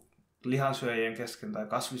kuin lihansyöjien kesken tai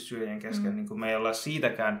kasvissyöjien kesken, niin kuin me ei olla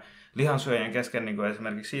siitäkään, lihansyöjien kesken niin kuin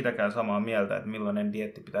esimerkiksi siitäkään samaa mieltä, että millainen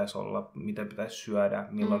dieetti pitäisi olla, mitä pitäisi syödä,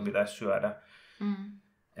 milloin pitäisi syödä.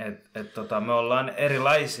 Me ollaan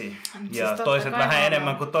erilaisia ja toiset vähän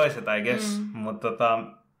enemmän kuin toiset, I guess. Mutta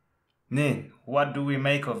niin, what do we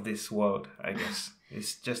make of this world, I guess?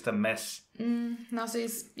 It's just a mess. No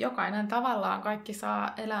siis jokainen tavallaan, kaikki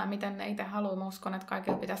saa elää miten ne itse haluaa. Mä uskon, että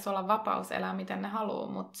kaikilla pitäisi olla vapaus elää miten ne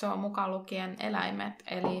haluaa, mutta se on mukaan lukien eläimet.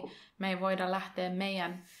 Eli me ei voida lähteä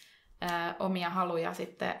meidän omia haluja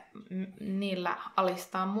sitten niillä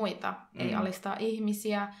alistaa muita. Ei alistaa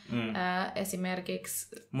ihmisiä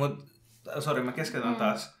esimerkiksi. Sori, mä keskeytän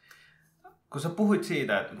taas. Kun sä puhuit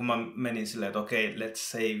siitä, että kun mä menin silleen, että okei, let's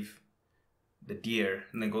save the deer,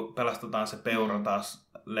 niin kuin pelastetaan se peura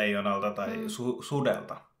taas leijonalta tai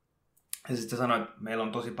sudelta. Ja sitten sanoit, että meillä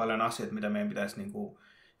on tosi paljon asioita, mitä meidän pitäisi niin kuin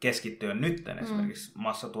keskittyä nytten, esimerkiksi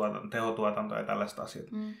massatuotanto, tehotuotanto ja tällaista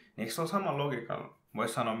asioita. Niin eikö se ole saman logiikan?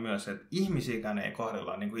 Voisi sanoa myös, että ihmisiäkään ei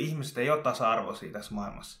kohdella. Niin kuin ihmiset ei ole tasa-arvoisia tässä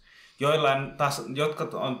maailmassa. Jotka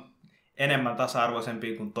on enemmän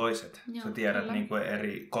tasa-arvoisempia kuin toiset. Joo, sä tiedät niin kuin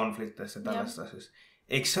eri konflikteissa ja tällaista asioista.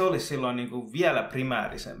 Eikö se olisi silloin niin kuin vielä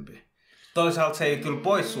primäärisempi? Toisaalta se ei kyllä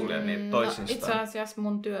poissulje niitä toisistaan. Itse asiassa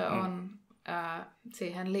mun työ on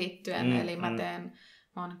siihen liittyen. Eli mä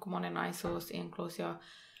oon niin kuin moninaisuus, inkluusio,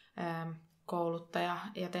 kouluttaja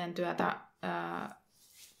ja teen työtä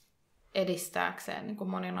edistääkseen niin kuin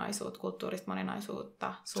moninaisuutta, kulttuurista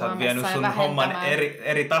moninaisuutta Suomessa. Sä oot vienyt sun homman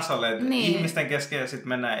eri tasolle, että ihmisten kesken ja sitten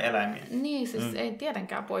mennään eläimiin. Niin, siis ei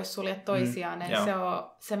tietenkään poissulje toisiaan. Se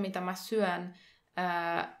on se, mitä mä syön,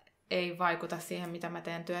 ei vaikuta siihen, mitä mä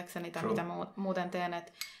teen työkseni tai mitä muuten teen.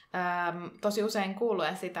 Tosi usein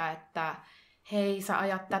kuulee sitä, että hei, sä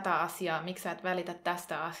ajat tätä asiaa, miksi sä et välitä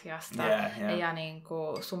tästä asiasta, ja niin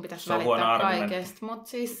kuin, sun pitäisi välittää kaikesta. Mutta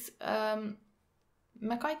siis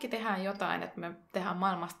me kaikki tehdään jotain, että me tehdään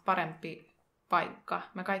maailmasta parempi paikka.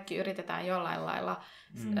 Me kaikki yritetään jollain lailla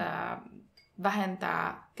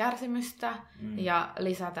vähentää kärsimystä ja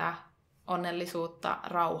lisätä onnellisuutta,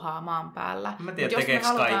 rauhaa maan päällä. Mä tiedän, tekeekö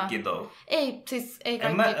kaikki tuo? Ei, siis ei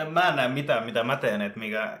kaikki. Mä en näe mitään, mitä mä teen, että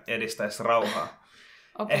mikä edistäisi rauhaa.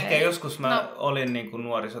 Okay. Ehkä joskus mä olin niin kuin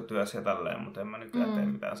nuorisotyössä ja tälleen, mutta en mä nykyään tee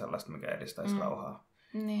mitään sellaista, mikä edistäisi rauhaa.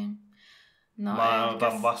 Niin. No, mä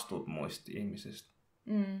otan vastuut muista ihmisistä.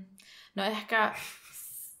 No ehkä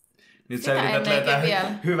nyt sä yrität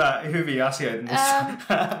löytää hyviä asioita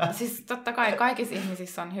musta. Siis totta kai kaikissa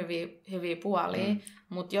ihmisissä on hyviä puolia,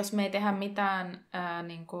 mutta jos me ei tehdä mitään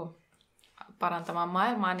niin kuin parantamaan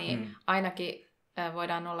maailmaa, niin ainakin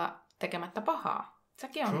voidaan olla tekemättä pahaa.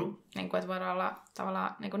 Sekin on, niin kuin, että voidaan olla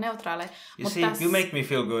tavallaan niin kuin neutraaleja. You make me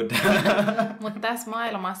feel good. Mutta tässä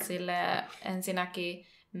maailmassa ensinnäkin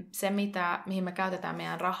se, mihin me käytetään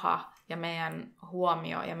meidän raha ja meidän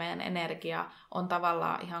huomio ja meidän energia, on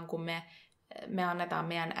tavallaan ihan kuin me annetaan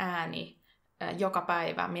meidän ääni joka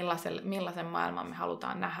päivä, millaisen maailman me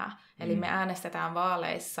halutaan nähdä. Eli me äänestetään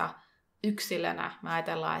vaaleissa yksilönä. Me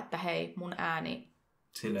ajatellaan, että hei, mun ääni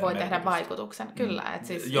voi tehdä vaikutuksen. Kyllä, että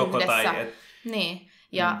siis joko yhdessä. Tai niin,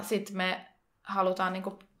 ja sitten me halutaan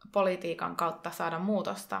niinku politiikan kautta saada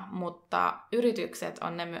muutosta, mutta yritykset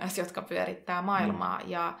on ne myös, jotka pyörittää maailmaa,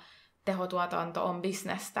 ja tehotuotanto on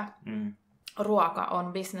bisnestä. Ruoka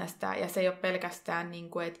on bisnestä, ja se ei ole pelkästään niin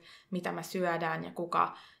kuin, että mitä me syödään ja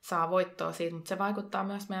kuka saa voittoa siitä, mutta se vaikuttaa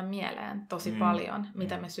myös meidän mieleen tosi paljon,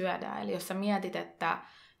 mitä me syödään. Eli jos sä mietit, että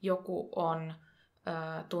joku on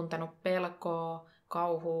tuntenut pelkoa,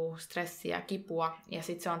 kauhua, stressiä, kipua, ja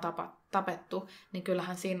sitten se on tapettu, niin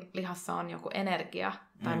kyllähän siinä lihassa on joku energia,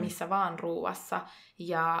 tai missä vaan ruuassa,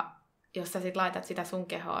 ja jos sä sit laitat sitä sun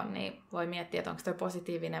kehoon, niin voi miettiä, että onko toi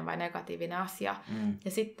positiivinen vai negatiivinen asia.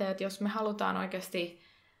 Ja sitten, että jos me halutaan oikeasti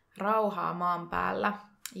rauhaa maan päällä,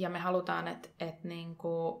 ja me halutaan, että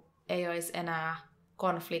niinku ei olisi enää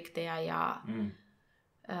konflikteja ja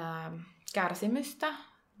kärsimystä,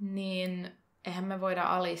 niin eihän me voida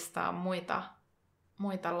alistaa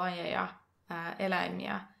muita lajeja,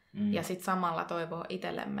 eläimiä, ja sitten samalla toivoa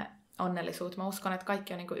itsellemme onnellisuutta. Mä uskon, että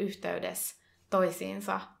kaikki on niinku yhteydessä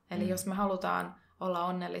toisiinsa. Eli jos me halutaan olla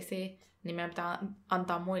onnellisia, niin meidän pitää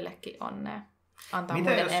antaa muillekin onnea. Antaa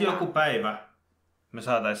mitä jos elää. joku päivä me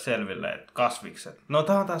saataisiin selville, että kasvikset. No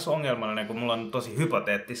tää on taas ongelmallinen, kun mulla on tosi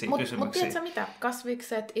hypoteettisia kysymyksiä. Mutta tiedätkö mitä?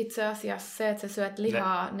 Kasvikset itse asiassa, se, että sä syöt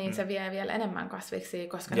lihaa, niin se vie vielä enemmän kasviksia,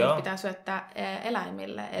 koska niitä pitää syöttää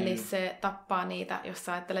eläimille. Eli se tappaa niitä, jos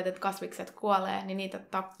sä ajattelet, että kasvikset kuolee, niin niitä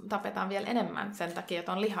tapetaan vielä enemmän sen takia,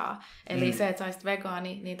 että on lihaa. Eli se, että sä olisit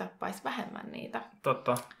vegaani, niin tappaisi vähemmän niitä.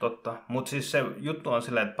 Totta. Mutta siis se juttu on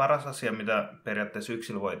silleen, että paras asia, mitä periaatteessa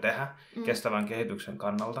yksilö voi tehdä kestävän kehityksen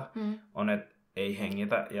kannalta, on, että ei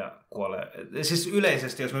hengitä ja kuole. Siis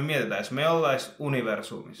yleisesti, jos me mietitään, jos me ollaan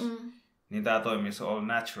universumissa, niin tää toimisi all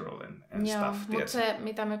natural and stuff. Mutta se,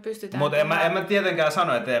 mitä me pystytään... Mutta en mä tietenkään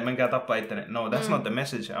sano, että menkää tappaa itteni. No, that's not the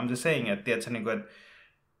message. I'm just saying, että tiedätkö, niin kuin, että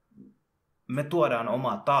me tuodaan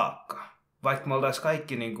omaa taakkaa. Vaikka me oltaisiin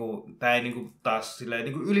kaikki, niin kuin, tää ei niin kuin, taas silleen,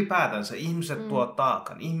 niin kuin ylipäätänsä, ihmiset tuo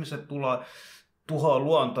taakan. Ihmiset tuhoaa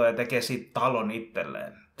luontoa ja tekee siitä talon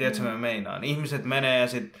itselleen. Tiedätkö, mä meinaan? Ihmiset menee ja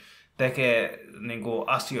sitten tekee niinku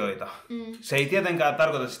asioita. Se ei tietenkään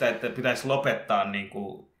tarkoita sitä, että pitäisi lopettaa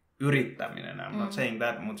niinku yrittäminen. I'm not saying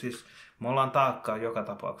that, mutta siis me ollaan taakkaa joka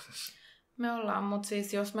tapauksessa. Me ollaan, mutta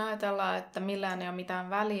siis jos me ajatellaan, että millään ei ole mitään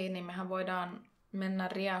väliä, niin mehän voidaan mennä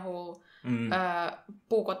riehuun,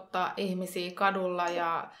 puukottaa ihmisiä kadulla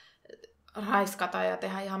ja raiskata ja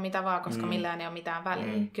tehdä ihan mitä vaan, koska millään ei ole mitään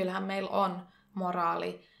väliä. Kyllähän meillä on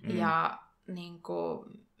moraali ja niinku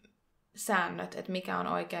säännöt, että mikä on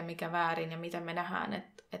oikein, mikä väärin ja miten me nähdään,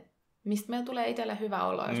 että mistä meillä tulee itselle hyvä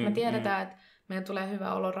olo. Jos me tiedetään, että meillä tulee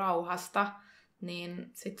hyvä olo rauhasta, niin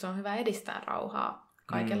sitten se on hyvä edistää rauhaa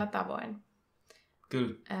kaikilla tavoin.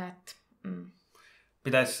 Kyllä.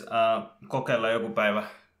 Pitäisi kokeilla joku päivä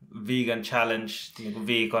vegan challenge niin kuin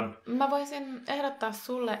viikon. Mä voisin ehdottaa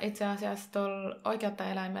sulle itse asiassa tuolla Oikeutta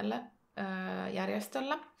eläimelle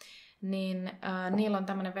järjestöllä, niin niillä on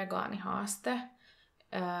tämmöinen vegaanihaaste.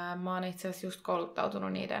 Mä oon itse asiassa just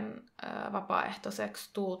kouluttautunut niiden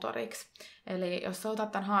vapaaehtoiseksi tuutoriksi. Eli jos sä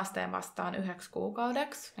otat tämän haasteen vastaan 9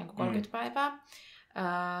 kuukaudeksi, niin kuin 30 päivää,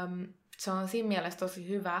 se on siinä mielessä tosi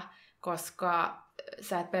hyvä, koska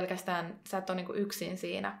sä et ole niinku yksin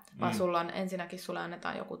siinä, vaan sulle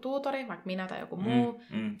annetaan joku tuutori, vaikka minä tai joku muu,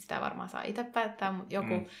 sitä varmaan saa itse päättää, mutta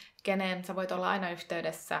joku, kenen sä voit olla aina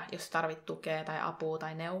yhteydessä, jos tarvit tukea tai apua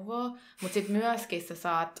tai neuvoa, mutta sitten myöskin sä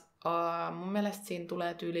saat mun mielestä siinä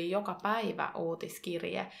tulee tyyliin joka päivä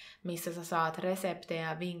uutiskirje, missä sä saat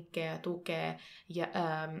reseptejä, vinkkejä, tukea ja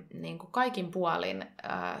niin kuin kaikin puolin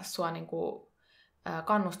sua niin kuin,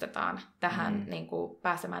 kannustetaan tähän niin kuin,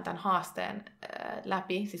 pääsemään tämän haasteen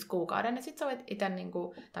läpi, siis kuukauden. Ja sit sä voit itse, niin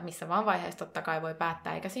kuin, tai missä vaan vaiheessa totta kai voi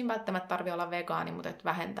päättää, eikä siinä välttämättä tarvitse olla vegaani, mutta et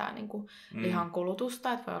vähentää niin kuin, lihan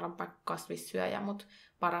kulutusta, että voi olla vaikka kasvissyöjä, mutta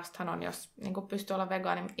parastahan on, jos niin kuin, pystyy olla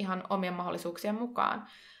vegaani ihan omien mahdollisuuksien mukaan.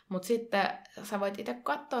 Mutta sitten sä voit itse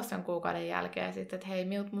katsoa sen kuukauden jälkeen sitten, että hei,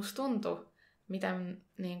 miltä musta tuntui, miten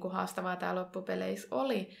niin kuin haastavaa tää loppupeleissä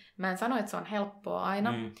oli. Mä en sano, että se on helppoa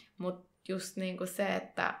aina, mutta just niin kuin se,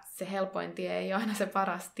 että se helpoin tie ei ole aina se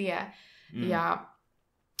paras tie. Ja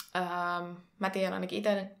mä tiedän ainakin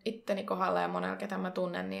itteni kohdalla ja monella, ketä mä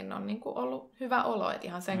tunnen, niin on niin kuin ollut hyvä olo. Että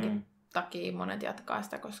ihan senkin takia monet jatkaa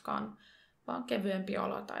sitä, koska on vaan kevyempi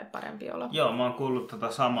olo tai parempi olo. Joo, mä oon kuullut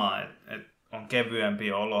tätä samaa, että on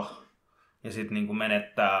kevyempi olo ja sitten niinku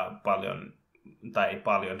menettää paljon, tai ei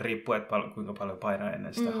paljon, riippuu, että kuinka paljon painaa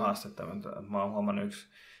ennen sitä haastetta. Mä oon huomannut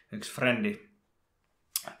yksi frendi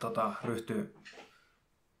ryhtyy,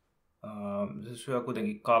 se syö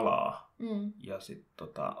kuitenkin kalaa ja sitten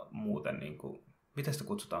muuten niinku, miten sitä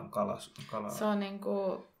kutsutaan kalaa? Se on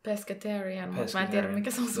niinku pescatarian, mutta mä en tiedä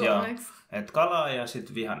mikä se on suomeksi. Et kalaa ja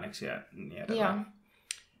sitten vihanneksia ja niin edelleen.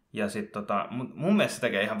 Ja sitten mun mielestä se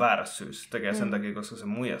tekee ihan väärässä syyssä. Se tekee sen takia, koska se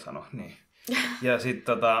muija sanoi niin. Ja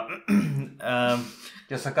sitten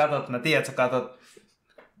jos sä katot, mä tiedän, että sä katot,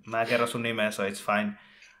 mä en kerro sun nimeä, so it's fine.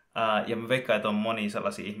 Ja mä veikkaan, että on monia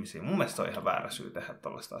sellaisia ihmisiä. Mun mielestä se on ihan väärä syy tehdä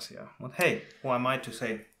tollaista asiaa. Mut hei, who am I to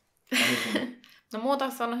say? No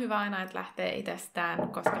muutos on hyvä aina, että lähtee itsestään,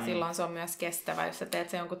 koska silloin se on myös kestävä, jos sä teet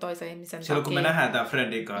sen jonkun toisen ihmisen silloin kun me nähdään tämän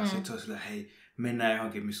friendin kanssa, sit se on silleen, hei, mennään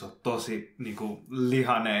johonkin, missä on tosi niinku,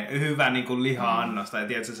 hyvä niinku, liha-annos, tai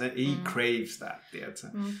tiedätkö, se craves that, tiedätkö?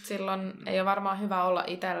 Silloin ei ole varmaan hyvä olla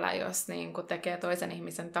itsellä, jos niinku, tekee toisen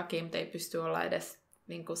ihmisen takia, mutta ei pysty olla edes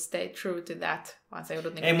niinku, stay true to that, vaan se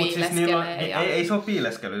joudut niinku, piileskelemään. Siis ei se ole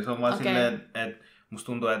piileskely, se on vaan silleen, että musta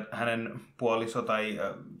tuntuu, että hänen puoliso tai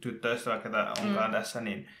tyttöystävä, ketä onkaan tässä,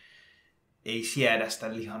 niin ei siedä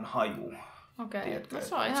sitä lihan hajua. Okei, no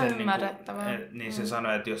se on ihan ymmärrettävää. Niin se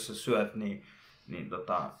sanoi, että jos sä syöt, niin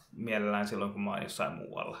mielellään silloin, kun mä oon jossain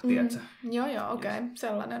muualla, tiedätkö? Joo, okei,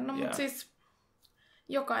 sellainen. No, mutta siis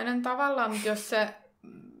jokainen tavallaan, mutta jos se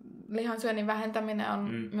lihansyönnin vähentäminen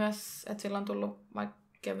on myös, että sillä on tullut vaikka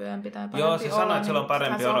kevyempi tai parempi Joo, se sanoi, että sillä on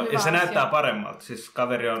parempi olo. Ja se näyttää paremmalta. Siis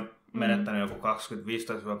kaveri on menettänyt joku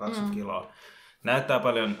 15-20 kiloa. Näyttää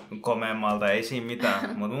paljon komeammalta, ei siinä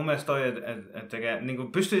mitään. Mutta mun mielestä toi, että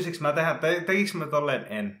niin pystyisikö mä tehdä, tekikö mä tolleen?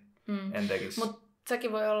 En tekisi. Mutta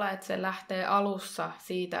sekin voi olla, että se lähtee alussa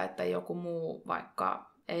siitä, että joku muu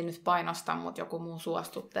vaikka, ei nyt painosta, mutta joku muu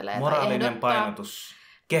suostuttelee. Moraalinen painotus,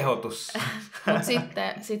 kehotus. Mutta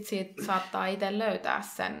sitten siitä saattaa itse löytää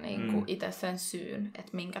sen, niin itse sen syyn,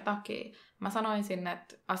 että minkä takia. Mä sanoisin,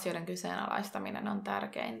 että asioiden kyseenalaistaminen on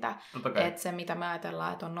tärkeintä. Että se, mitä me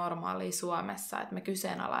ajatellaan, että on normaalia Suomessa, että me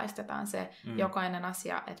kyseenalaistetaan se jokainen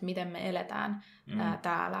asia, että miten me eletään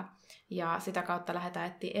täällä. Ja sitä kautta lähdetään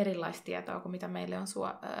etsiä erilaista tietoa kuin mitä meille on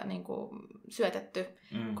syötetty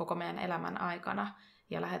koko meidän elämän aikana.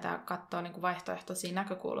 Ja lähdetään katsoa vaihtoehtoisia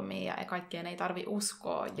näkökulmia ja kaikkien ei tarvitse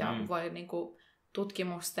uskoa. Ja voi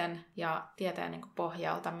tutkimusten ja tieteen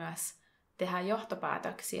pohjalta myös tehdä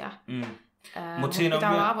johtopäätöksiä. Mutta siinä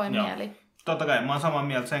pitää olla avoin mieli. Totta kai, mä oon samaa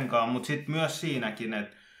mieltä sen kanssa, mutta sitten myös siinäkin,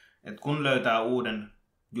 että kun löytää uuden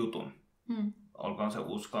jutun, olkoon se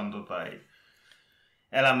uskonto tai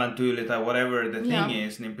elämäntyyli tai whatever the thing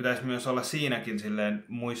is, niin pitäisi myös olla siinäkin silleen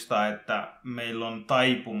muistaa, että meillä on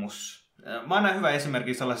taipumus. Mä annan hyvä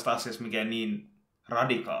esimerkki sellaisesta asiasta, mikä on niin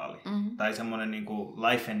radikaali. Tai semmoinen niin kuin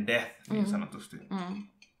life and death, niin sanotusti.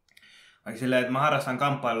 Vaikka silleen, että mä harrastan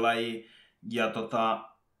kamppailulajia ja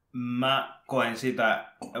mä koen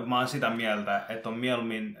sitä, mä oon sitä mieltä, että on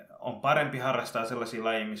mieluummin, on parempi harrastaa sellaisia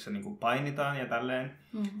lajeja, missä niin kuin painitaan ja tälleen,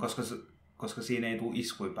 koska siinä ei tule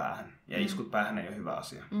iskui päähän. Ja iskut päähän ei ole hyvä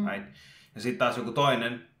asia. Right? Ja sitten taas joku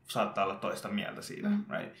toinen saattaa olla toista mieltä siitä.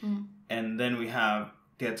 Right? And then we have,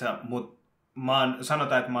 tiedätkö,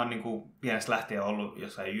 sanotaan, että mä oon niinku pienestä lähtien ollut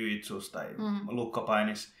jossain jiu-jitsussa tai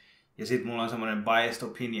lukkopainis. Ja sit mulla on semmoinen biased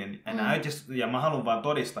opinion. Ja mä haluan vaan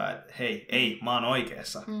todistaa, että hei, ei, mä oon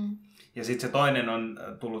oikeassa. Ja sit se toinen on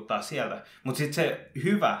tullut taas sieltä. Mut sit se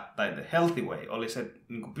hyvä, tai the healthy way, oli se, että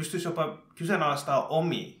niinku pystyisi jopa kyseenalaistamaan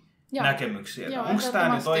omia näkemyksiä. Onko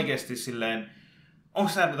tää nyt oikeesti silleen,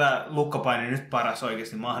 onko tämä lukkopaini nyt paras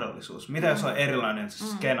oikeasti mahdollisuus? Mitä jos on erilainen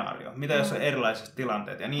skenaario? Mitä jos on erilaiset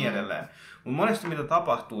tilanteet ja niin edelleen? Mutta monesti mitä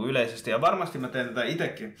tapahtuu yleisesti, ja varmasti mä teen tätä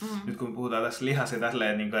itsekin, nyt kun me puhutaan tässä lihassa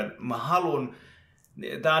tälleen, niin kuin, että mä haluan,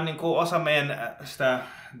 tämä on niin kuin osa meidän sitä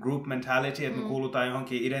group mentality, että me kuulutaan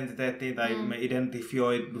johonkin identiteettiin tai me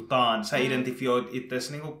identifioidutaan. Sä identifioit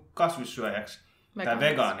itseäsi niin kuin kasvissyöjäksi tai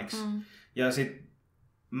vegaaniksi. Ja sit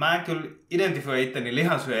mä en kyllä identifioi itteni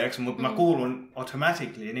lihansyöjäksi, mutta mä kuulun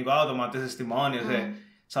automatically, niin kuin automaattisesti mä oon jo se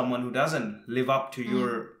someone who doesn't live up to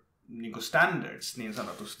your niin kuin standards, niin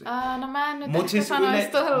sanotusti. No mä en nyt ehkä sanoisi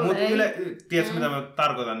tolleen. Tiedätkö mitä mä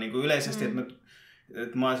tarkoitan niin kuin yleisesti,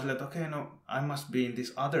 että mä oon silleen, että okei, no I must be in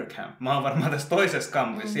this other camp. Mä oon varmaan tässä toisessa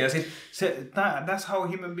campissa. Ja sit that's how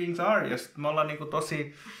human beings are. Ja sit me ollaan niin kuin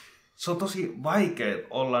se on tosi vaikea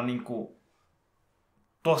olla niin kuin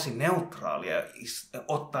tosi neutraalia ja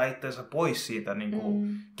ottaa itseensä pois siitä niin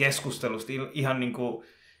kuin keskustelusta. Ihan niin kuin,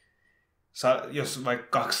 jos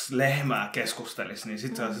vaikka 2 lehmää keskustelisi, niin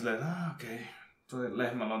sitten se on silleen, että okei,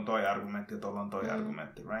 lehmällä on toi argumentti ja tuolla on toi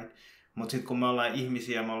argumentti, right? Mutta sitten kun me ollaan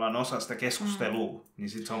ihmisiä ja me ollaan osa sitä keskustelua, niin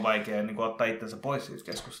sitten se on vaikea niin kuin ottaa itsensä pois siitä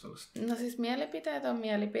keskustelusta. No siis mielipiteet on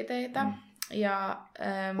mielipiteitä. Ja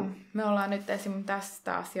me ollaan nyt esimerkiksi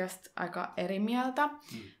tästä asiasta aika eri mieltä,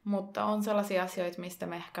 mutta on sellaisia asioita, mistä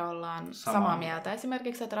me ehkä ollaan samaa mieltä.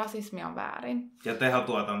 Esimerkiksi, että rasismi on väärin. Ja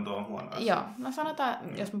tehotuotanto on huono asia. Joo, no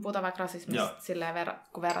sanotaan, jos me puhutaan vaikka rasismista silleen,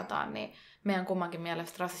 kun verrataan, niin meidän kummankin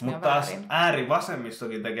mielestä rasismi on väärin. Mutta taas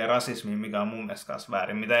äärivasemmistokin tekee rasismia, mikä on mun mielestä kanssa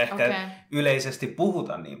väärin, mitä ehkä yleisesti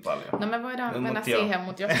puhuta niin paljon. No me voidaan mennä siihen,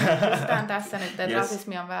 mutta jos me pystytään tässä nyt, että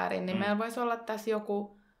rasismi on väärin, niin meillä voisi olla tässä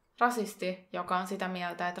joku rasisti, joka on sitä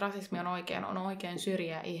mieltä, että rasismi on oikein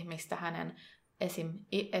syrjiä ihmistä hänen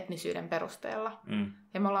etnisyyden perusteella.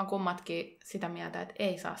 Ja me ollaan kummatkin sitä mieltä, että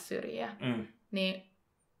ei saa syrjiä. Niin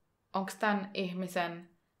onko tämän ihmisen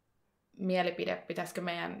mielipide, pitäisikö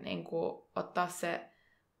meidän niin kuin, ottaa se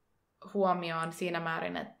huomioon siinä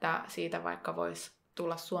määrin, että siitä vaikka voisi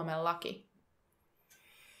tulla Suomen laki?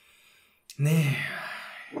 Niin.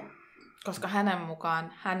 Koska hänen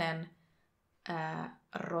mukaan hänen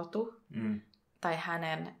rotu tai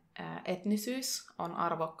hänen etnisyys on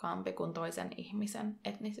arvokkaampi kuin toisen ihmisen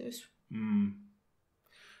etnisyys.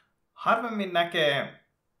 Harvemmin näkee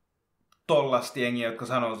tollasta jengiä, jotka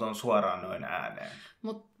sanoo on suoraan noin ääneen.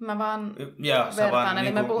 Mutta mä vaan vertaan,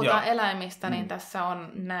 eli me puhutaan eläimistä, niin tässä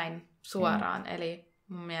on näin suoraan. Eli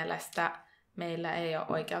mun mielestä meillä ei ole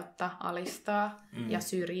oikeutta alistaa ja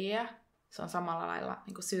syrjiä se on samalla lailla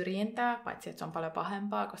niin kuin syrjintää, paitsi että se on paljon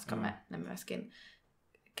pahempaa, koska ne myöskin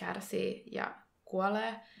kärsii ja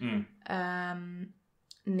kuolee.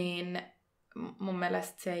 Niin mun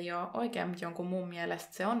mielestä se ei ole oikein, mutta jonkun muun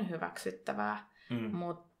mielestä se on hyväksyttävää.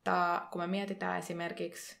 Mutta kun me mietitään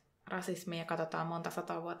esimerkiksi rasismia ja katsotaan monta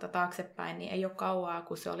 100 vuotta taaksepäin, niin ei ole kauaa,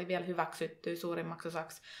 kun se oli vielä hyväksytty suurimmaksi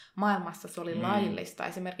osaksi maailmassa. Se oli laillista.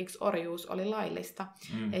 Esimerkiksi orjuus oli laillista.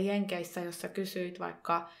 Ja Jenkeissä, jos sä kysyit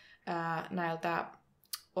vaikka näiltä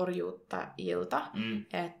orjuuttajilta,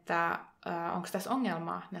 että onko tässä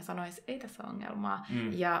ongelmaa, ne sanois, ei tässä ongelmaa.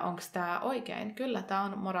 Ja onko tämä oikein? Kyllä tämä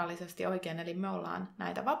on moraalisesti oikein, eli me ollaan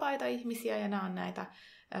näitä vapaita ihmisiä ja nämä on näitä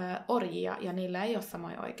orjia, ja niillä ei ole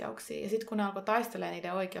samoja oikeuksia. Ja sitten kun ne alkoi taistelemaan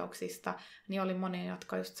niiden oikeuksista, niin oli moni,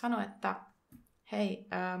 jotka just sanoi, että hei,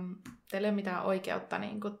 teillä ei ole mitään oikeutta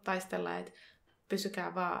niin kun taistella, että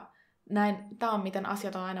pysykää vaan. Näin, tämä on miten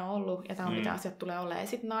asiat on aina ollut, ja tämä on miten asiat tulee olemaan. Ja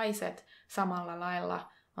sitten naiset samalla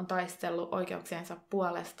lailla on taistellut oikeuksiensa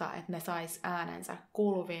puolesta, että ne sais äänensä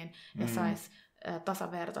kuuluviin ja sais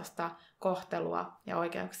tasavertaista kohtelua ja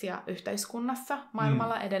oikeuksia yhteiskunnassa.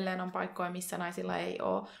 Maailmalla edelleen on paikkoja, missä naisilla ei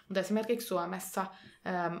ole, mutta esimerkiksi Suomessa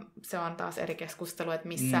se on taas eri keskustelu, että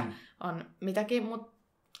missä on mitäkin, mutta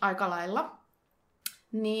aika lailla.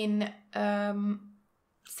 Niin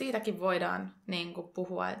siitäkin voidaan niin kuin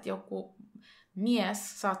puhua, että joku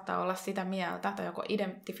mies saattaa olla sitä mieltä, tai joko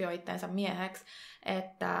identifioi itseensä mieheksi,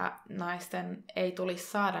 että naisten ei tulisi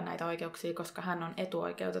saada näitä oikeuksia, koska hän on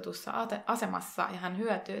etuoikeutetussa asemassa ja hän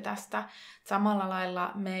hyötyy tästä. Samalla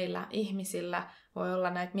lailla meillä ihmisillä voi olla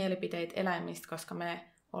näitä mielipiteitä eläimistä, koska me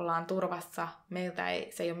ollaan turvassa, meiltä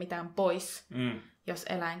se ei ole mitään pois, jos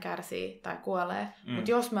eläin kärsii tai kuolee.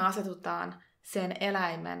 Mutta jos me asetutaan sen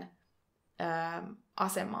eläimen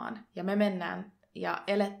asemaan ja me mennään ja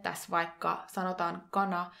elettäisiin vaikka, sanotaan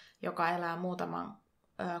kana, joka elää muutaman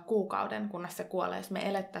kuukauden, kunnes se kuolee. Jos me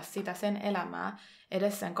elettäisiin sitä sen elämää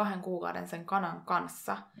edes sen 2 kuukauden sen kanan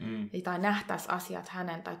kanssa, tai nähtäisiin asiat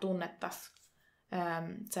hänen, tai tunnettaisiin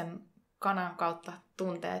sen kanan kautta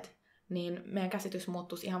tunteet, niin meidän käsitys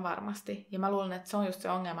muuttuisi ihan varmasti. Ja mä luulen, että se on just se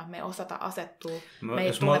ongelma, että me ei osata asettua, me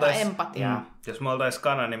ei tunneta empatiaa. Jos me oltaisiin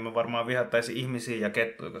kana, niin me varmaan vihattaisiin ihmisiä ja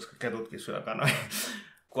kettuja, koska ketutkin syö kanoja.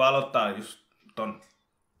 Kun aloittaa just ton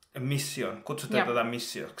mission, kutsutaan tätä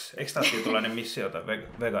missioksi. Eikö tämä ole tällainen missio tai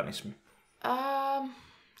veganismi?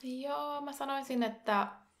 Joo, mä sanoisin, että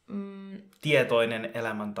tietoinen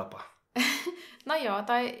elämäntapa. No joo,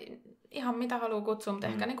 tai ihan mitä haluaa kutsua, mutta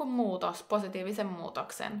ehkä niinku muutos, positiivisen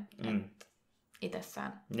muutoksen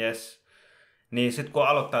itsessään. Yes. Niin sitten kun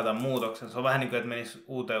aloittaa tämän muutoksen, se on vähän niin kuin, että menisi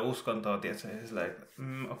uuteen uskontoon,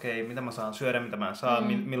 okei, mitä mä saan syödä, mitä mä en saa,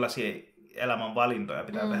 millaisia elämän valintoja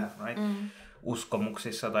pitää tehdä, right?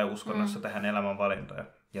 Uskomuksissa tai uskonnossa tehdään elämän valintoja.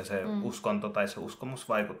 Ja se uskonto tai se uskomus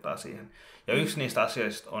vaikuttaa siihen. Ja yksi niistä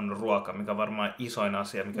asioista on ruoka, mikä on varmaan isoin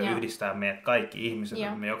asia, mikä yhdistää meidät kaikki ihmiset,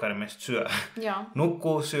 että me jokainen meistä syö.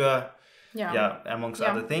 Nukkuu, syö ja amongst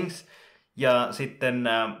other things. Ja sitten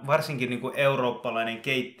varsinkin niin kuin eurooppalainen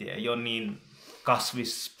keittiö ei ole niin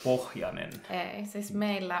kasvispohjainen. Ei, siis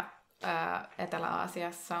meillä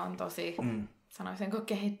Etelä-Aasiassa on tosi, sanoisinko,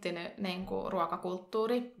 kehittynyt niin kuin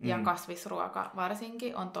ruokakulttuuri ja kasvisruoka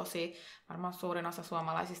varsinkin on tosi, varmaan suurin osa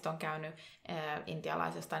suomalaisista on käynyt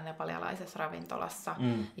intialaisessa tai nepalialaisessa ravintolassa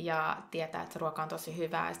ja tietää, että se ruoka on tosi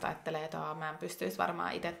hyvää ja sitä ajattelee, että mä en pystyisi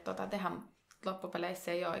varmaan itse tehdä.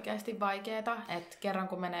 Loppupeleissä ei ole oikeasti vaikeaa, että kerran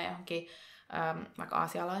kun menee johonkin vaikka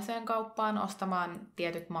aasialaiseen kauppaan ostamaan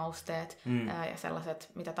tietyt mausteet ja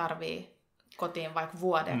sellaiset, mitä tarvii kotiin vaikka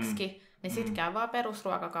vuodeksi, niin sit käy vaan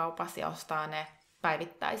perusruokakaupassa ja ostaa ne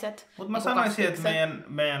päivittäiset. Mutta mä sanoisin, että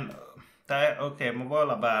meidän okei, mä voi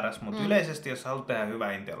olla väärässä, mutta yleisesti, jos haluat tehdä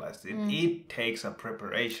hyvää intialaista, it takes a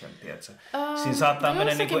preparation, tiedätkö? Siinä saattaa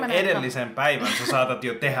mennä niinku edellisen päivän, sä saatat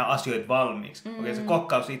jo tehdä asioita valmiiksi. Okei, se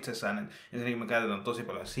kokkaus itsessään, ja se, niin me käytetään tosi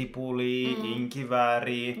paljon sipulia,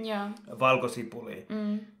 inkivääriä, valkosipulia.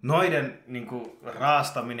 Noiden niinku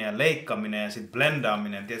raastaminen ja leikkaminen ja sit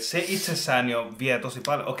blendaaminen, tiedätkö? Se itsessään jo vie tosi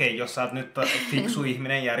paljon. Okei, jos sä oot nyt fiksu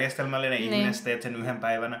ihminen, järjestelmällinen ihminen, sä teet sen 1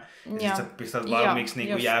 päivänä, ja sit sä pistät valmiiksi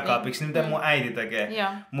niinku jääkaapiksi, niin mun äiti tekee.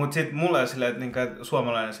 Mut sit mulla on silleen, että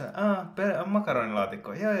suomalainen se,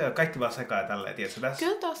 makaronilaatikko, joo, kaikki vaan sekaa ja tälleen, tiedätkö tässä?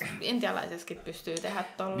 Kyllä tuossa intialaisessakin pystyy tehdä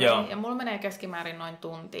tolleen. Ja mulla menee keskimäärin noin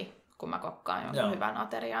tunti, kun mä kokkaan jonkun hyvän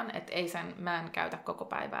aterian. Että mä en käytä koko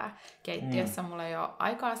päivää keittiössä, mulla ei ole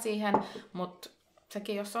aikaa siihen, mutta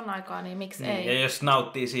sekin jos on aikaa, niin miksi ei? Ja jos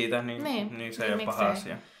nauttii siitä, niin se ei ole paha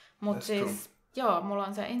asia. Mutta siis, mulla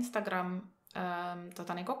on se Instagram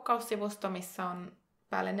kokkaussivusto, missä on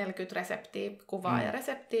päälle 40 reseptiä, kuvaa ja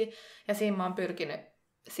reseptiä. Ja siinä mä oon pyrkinyt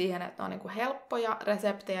siihen, että ne on niin kuin helppoja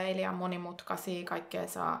reseptejä, ei liian monimutkaisia, kaikkea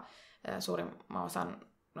saa suurimman osan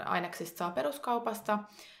aineksista saa peruskaupasta,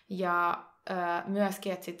 ja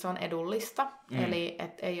myöskin, että sit se on edullista, eli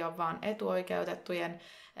että ei ole vaan etuoikeutettujen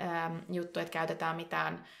juttu, että käytetään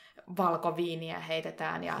mitään valkoviiniä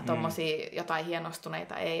heitetään ja tommosia jotain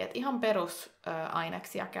hienostuneita ei, että ihan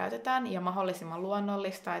perusaineksia käytetään ja mahdollisimman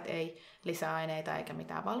luonnollista, että ei lisäaineita eikä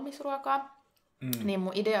mitään valmisruokaa. Niin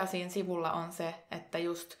mun idea siinä sivulla on se, että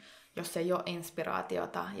just jos ei ole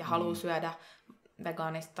inspiraatiota ja haluaa syödä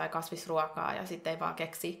vegaanista tai kasvisruokaa ja sitten ei vaan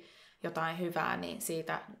keksi jotain hyvää, niin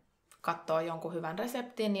siitä katsoo jonkun hyvän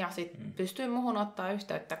reseptin ja sitten pystyy muhun ottaa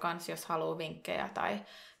yhteyttä kans, jos haluaa vinkkejä tai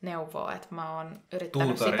neuvoa, että mä oon yrittänyt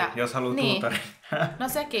tuutari, sitä. Jos haluaa tuutari. No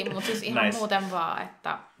sekin, mutta siis ihan muuten vaan,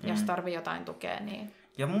 että jos tarvii jotain tukea, niin...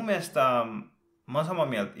 Ja mun mielestä mä oon samaa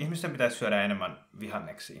mieltä, ihmisten pitäisi syödä enemmän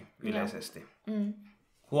vihanneksia yleisesti.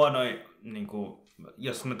 Huonoi, niin kuin,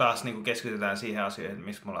 jos me taas niin kuin keskitytään siihen asioihin,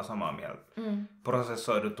 missä me ollaan samaa mieltä.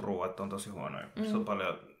 Prosessoidut ruuat on tosi huonoja. Se on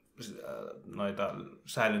paljon noita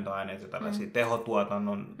säilyntäaineita, tällaisia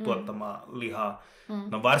tehotuotannon tuottamaa lihaa.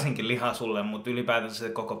 No varsinkin liha sulle, mutta ylipäätään se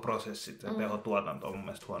koko prosessi, se tehotuotanto on mun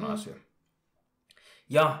mielestä huono asia.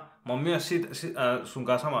 Ja mä oon myös sun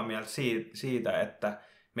kanssa samaa mieltä siitä, että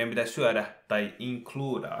meidän pitäisi syödä tai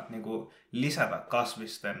includea, niin kuin lisätä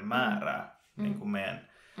kasvisten määrää niin kuin meidän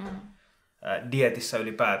dietissä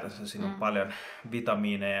ylipäätänsä. Siinä on paljon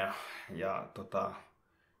vitamiineja ja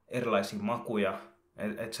erilaisia makuja,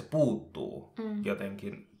 että se puuttuu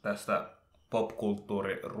jotenkin tästä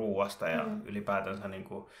popkulttuuriruuasta ja ylipäätänsä niin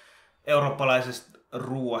kuin eurooppalaisesta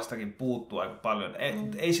ruuastakin puuttuu aika paljon.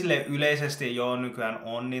 Ei sille yleisesti jo nykyään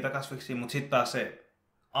on niitä kasviksia, mutta sitten taas se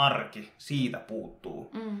arki, siitä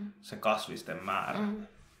puuttuu se kasvisten määrä.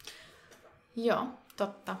 Joo,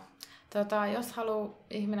 totta. Jos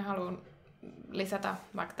ihminen haluaa lisätä,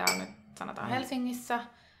 vaikka täällä nyt sanotaan Helsingissä,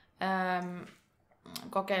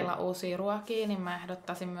 kokeilla uusia ruokia, niin mä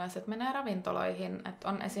ehdottaisin myös, että menee ravintoloihin. Että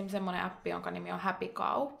on esimerkiksi semmoinen appi, jonka nimi on Happy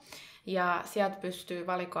Cow. Ja sieltä pystyy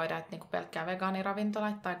valikoida, että niinku pelkkää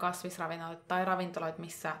vegaaniravintoloita tai kasvisravintoloita tai ravintoloita,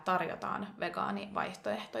 missä tarjotaan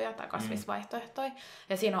vegaanivaihtoehtoja tai kasvisvaihtoehtoja.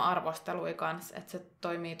 Ja siinä on arvosteluja kanssa, että se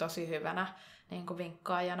toimii tosi hyvänä niin kuin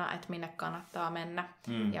vinkkaajana, että minne kannattaa mennä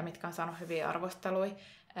ja mitkä on saanut hyviä arvosteluja.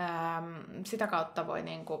 Sitä kautta voi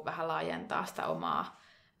niin kuin vähän laajentaa sitä omaa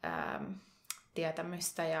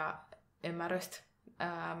tietämystä ja ymmärrystä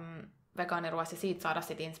vegaaniruoassa, siitä saada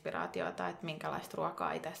sit inspiraatiota, että minkälaista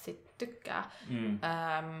ruokaa itse sit tykkää.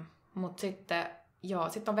 Mutta sitten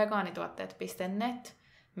on vegaanituotteet.net,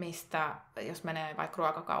 mistä jos menee vaikka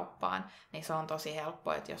ruokakauppaan, niin se on tosi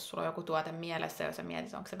helppo, että jos sulla on joku tuote mielessä, jos sä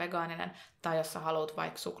mietit, onko se vegaaninen, tai jos sä haluat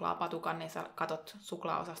vaikka suklaapatukan, niin sä katot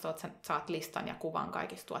suklaaosastoa, että sä saat listan ja kuvan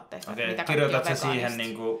kaikista tuotteista, mitä kaikki on kirjoitat vegaanista. Sä siihen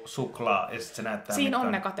niinku suklaa, ja sitten se näyttää siinä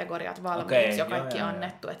on ne kategoriat valmiiksi jo kaikki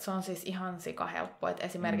annettu, että se on siis ihan sikahelppo. Et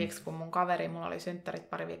esimerkiksi kun mulla oli synttärit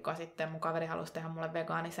pari viikkoa sitten, mun kaveri halusi tehdä mulle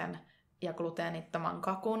vegaanisen ja gluteenittoman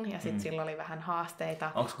kakun, ja sitten silloin oli vähän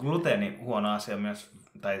haasteita. Onko gluteeni huono asia myös,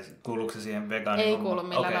 tai kuuluuko se siihen vegaaniin? Ei kuulu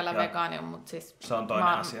millään lailla vegaaniin, mutta siis... Se on toinen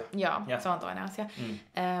asia. Joo, se on toinen asia.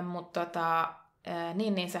 Mutta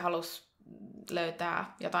niin se halusi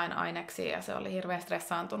löytää jotain aineksia, ja se oli hirveän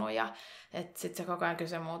stressaantunut, ja sitten se koko ajan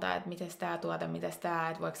kysyi multa, että miten tämä tuote, miten tämä,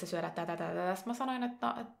 että voiko se syödä tätä. Mä sanoin,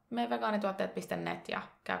 että mene vegaanituotteet.net ja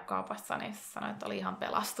käy kaupassa, niin se sanoi, että oli ihan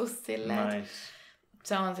pelastus silleen. Nice.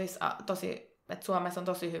 Se on siis tosi, että Suomessa on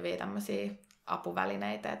tosi hyviä tämmöisiä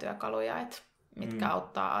apuvälineitä ja työkaluja, mitkä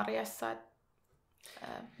auttaa arjessa, että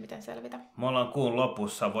miten selvitä. Me ollaan kuun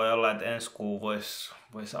lopussa. Voi olla, että ensi kuu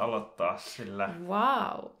vois aloittaa sillä.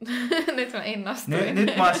 Wow! Nyt mä innostuin.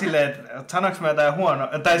 Nyt mä oon silleen, että sanoinko mä jotain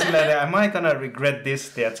huonoa, tai silleen, että am I gonna regret this,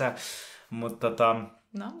 tiiätsä? Mutta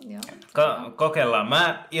no, joo. Kokeillaan.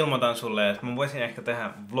 Mä ilmoitan sulle, että mä voisin ehkä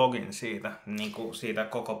tehdä vlogin siitä, niin kuin siitä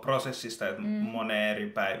koko prosessista, että moneen eri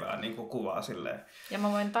päivään niin kuin kuvaa silleen. Ja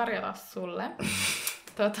mä voin tarjota sulle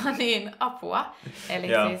apua.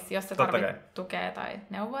 Eli joo, siis, jos sä tarvit tukea tai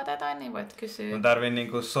neuvoa tai jotain, niin voit kysyä. Mä tarvin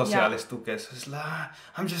niinku sosiaalista tukea.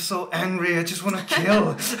 I'm just so angry, I just wanna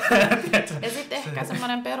kill. Ja sitten ehkä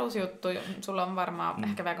semmoinen perusjuttu, sulla on varmaan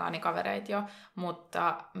ehkä vegaanikavereita jo,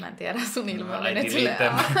 mutta mä en tiedä, sun ilme oli nyt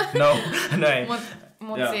silleen. No ei.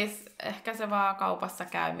 Mutta siis ehkä se vaan kaupassa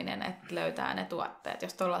käyminen, että löytää ne tuotteet.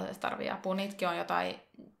 Jos tuollaisessa tarvii apua, niitäkin on jotain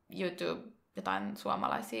jotain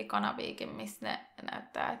suomalaisia kanaviikin, missä ne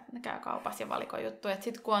näyttää, että ne käy kaupassa ja valikoi juttuja.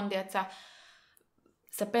 Sitten kun on,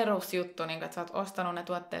 se perusjuttu, niin että sä oot ostanut ne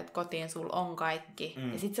tuotteet kotiin, sulla on kaikki,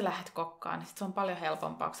 ja sit sä lähdet kokkaan, niin sit se on paljon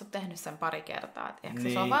helpompaa, kun sä oot tehnyt sen pari kertaa.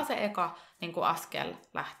 Se on vaan se eka niin kuin askel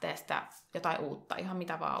lähteä sitä jotain uutta, ihan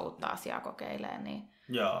mitä vaan uutta asiaa kokeilemaan. Niin.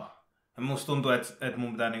 Joo. Ja musta tuntuu, että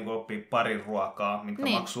mun pitää niinku oppia pari ruokaa, mitkä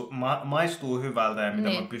maistuu hyvältä ja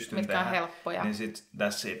mitä mä pystyn tehdä. Mitkä on helppoja. Niin sit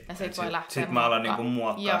that's it. Ja sit voi lähteä sit mä alan niinku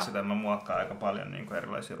muokkaa sitä, mä muokkaan aika paljon niinku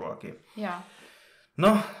erilaisia ruokia. Joo.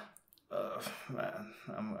 No,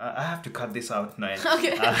 I have to cut this out näin.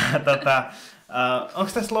 Okay.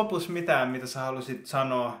 Onko tässä lopussa mitään, mitä sä halusit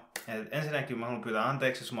sanoa? Ensinnäkin mä haluan pyytää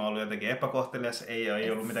anteeksi, jos mä oon ollut jotenkin epäkohtelias.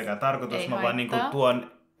 Ei ollut mitenkään tarkoitus. Mä vaan niinku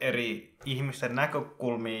tuon eri ihmisten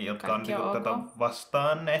näkökulmia, jotka kaikki on tätä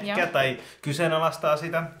vastaan ehkä, tai kyseenalaistaa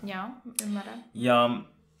sitä. Joo, ymmärrän. Ja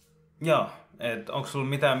onko sulla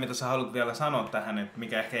mitään, mitä sä haluat vielä sanoa tähän, että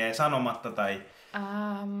mikä ehkä jäi sanomatta? Tai...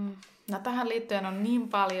 No tähän liittyen on niin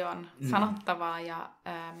paljon sanottavaa ja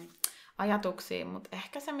ajatuksia, mutta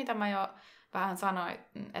ehkä se, mitä mä jo vähän sanoin,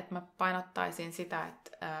 että mä painottaisin sitä,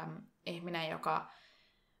 että ihminen, joka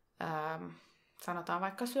sanotaan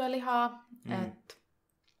vaikka syö lihaa, että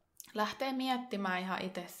lähtee miettimään ihan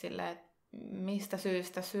itse silleen, että mistä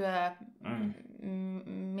syystä syö,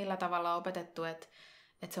 millä tavalla on opetettu, että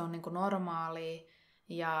se on niinku normaalia,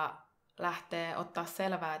 ja lähtee ottaa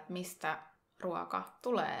selvää, että mistä ruoka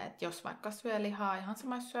tulee. Et jos vaikka syö lihaa, ihan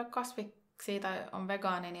sama jos syö kasviksia tai on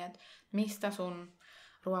vegaani, niin että mistä sun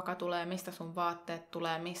ruoka tulee, mistä sun vaatteet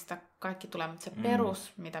tulee, mistä kaikki tulee, mutta se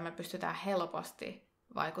perus, mitä me pystytään helposti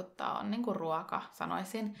vaikuttaa, on niin kuin ruoka,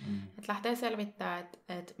 sanoisin. Että lähtee selvittämään,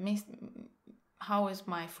 että how is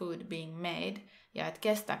my food being made, ja että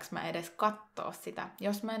kestääkö mä edes katsoa sitä.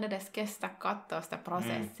 Jos mä en edes kestä katsoa sitä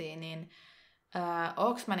prosessia, niin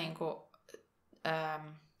onks mä niinku...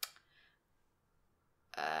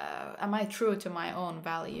 am I true to my own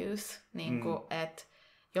values? Niinku, että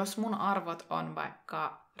jos mun arvot on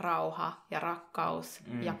vaikka rauha ja rakkaus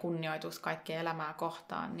ja kunnioitus kaikkea elämää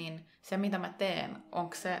kohtaan, niin se mitä mä teen,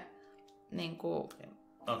 onko se niinku...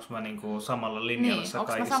 Onko mä niinku samalla linjalla niin, kaikissa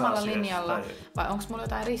asioissa? Samalla asioissa, linjalla tai... vai onko mulla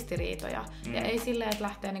jotain ristiriitoja? Ja ei silleen, että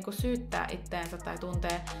lähtee niinku syyttää itteensä tai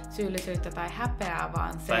tuntee syyllisyyttä tai häpeää,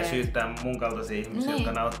 vaan se... Tai syyttää mun kaltaisia ihmisiä,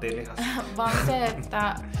 jotka nauttii lihasta. Vaan se,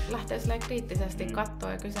 että lähtee silleen kriittisesti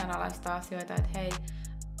katsoa ja kyseenalaistaa asioita, että hei,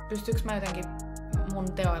 pystyykö mä jotenkin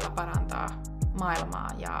mun teoilla parantaa maailmaa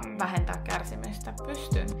ja vähentää kärsimystä?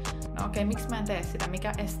 Pystyn. No okei, miksi mä en tee sitä?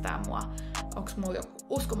 Mikä estää mua? Onko mulla joku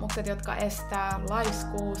uskomukset, jotka estää,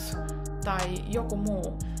 laiskuus tai joku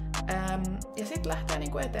muu? Ja sitten lähtee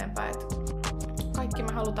niinku eteenpäin, että kaikki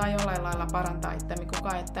me halutaan jollain lailla parantaa itsemme,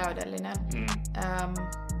 kukaan ei täydellinen.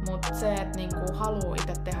 Mutta se, että niinku haluaa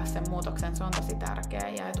itse tehdä sen muutoksen, se on tosi tärkeää.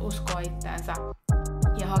 Ja että uskoo itteensä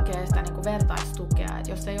ja hakee sitä niinku vertaistukea. Et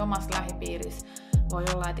jos ei omassa lähipiirissä voi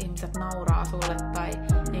olla, että ihmiset nauraa sulle tai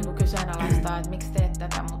niinku kyseenalaistaa, että miksi teet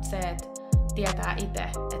tätä, mutta se, että tietää itse,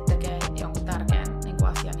 että tekee jonkun tärkeän niinku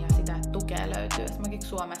asian ja sitä, että tukea löytyy. Esimerkiksi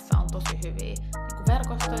Suomessa on tosi hyviä niinku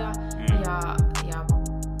verkostoja ja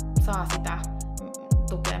saa sitä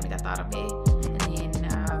tukea, mitä tarvii. Niin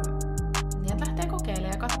että lähtee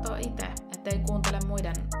kokeilemaan ja katsoo itse, ettei kuuntele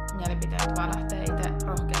muiden mielipiteet, vaan lähtee itse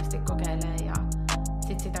rohkeasti kokeilemaan ja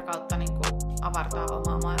sit sitä kautta niinku avartaa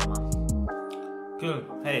omaa maailmaa.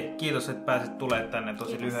 Kyllä. Hei, kiitos, että pääsit tulemaan tänne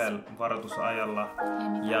tosi lyhyellä varoitusajalla.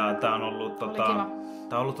 Ja tää on ollut,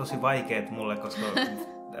 tää on ollut tosi vaikeet mulle, koska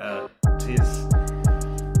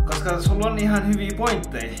koska sulla on ihan hyviä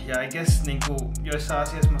pointteja. Ja I guess niinku, joissain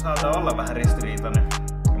asioissa mä saatan olla vähän ristiriitainen.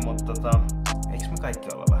 Mutta eiks me kaikki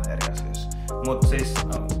olla vähän eri asioissa? Mutta siis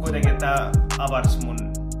kuitenkin tää avarsi mun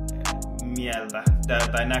mieltä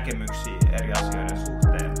tai näkemyksiä eri asioiden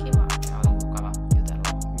suhteen. Kiva, se oli mukava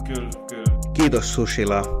jutella. Kyllä. Kiitos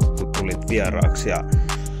Sushila, kun tulit vieraaksi, ja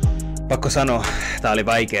pakko sanoa, tää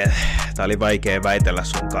oli vaikea väitellä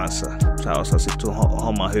sun kanssa. Sä osasit sun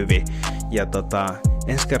homma hyvin. Ja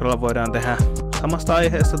ensi kerralla voidaan tehdä samasta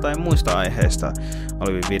aiheesta tai muista aiheista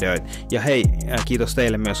olevia videoita. Ja hei, kiitos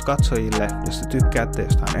teille myös katsojille. Jos te tykkäätte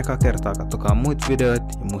jostain eka kertaa, katsokaa muita videoita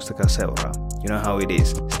ja muistakaa seuraa. You know how it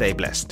is. Stay blessed.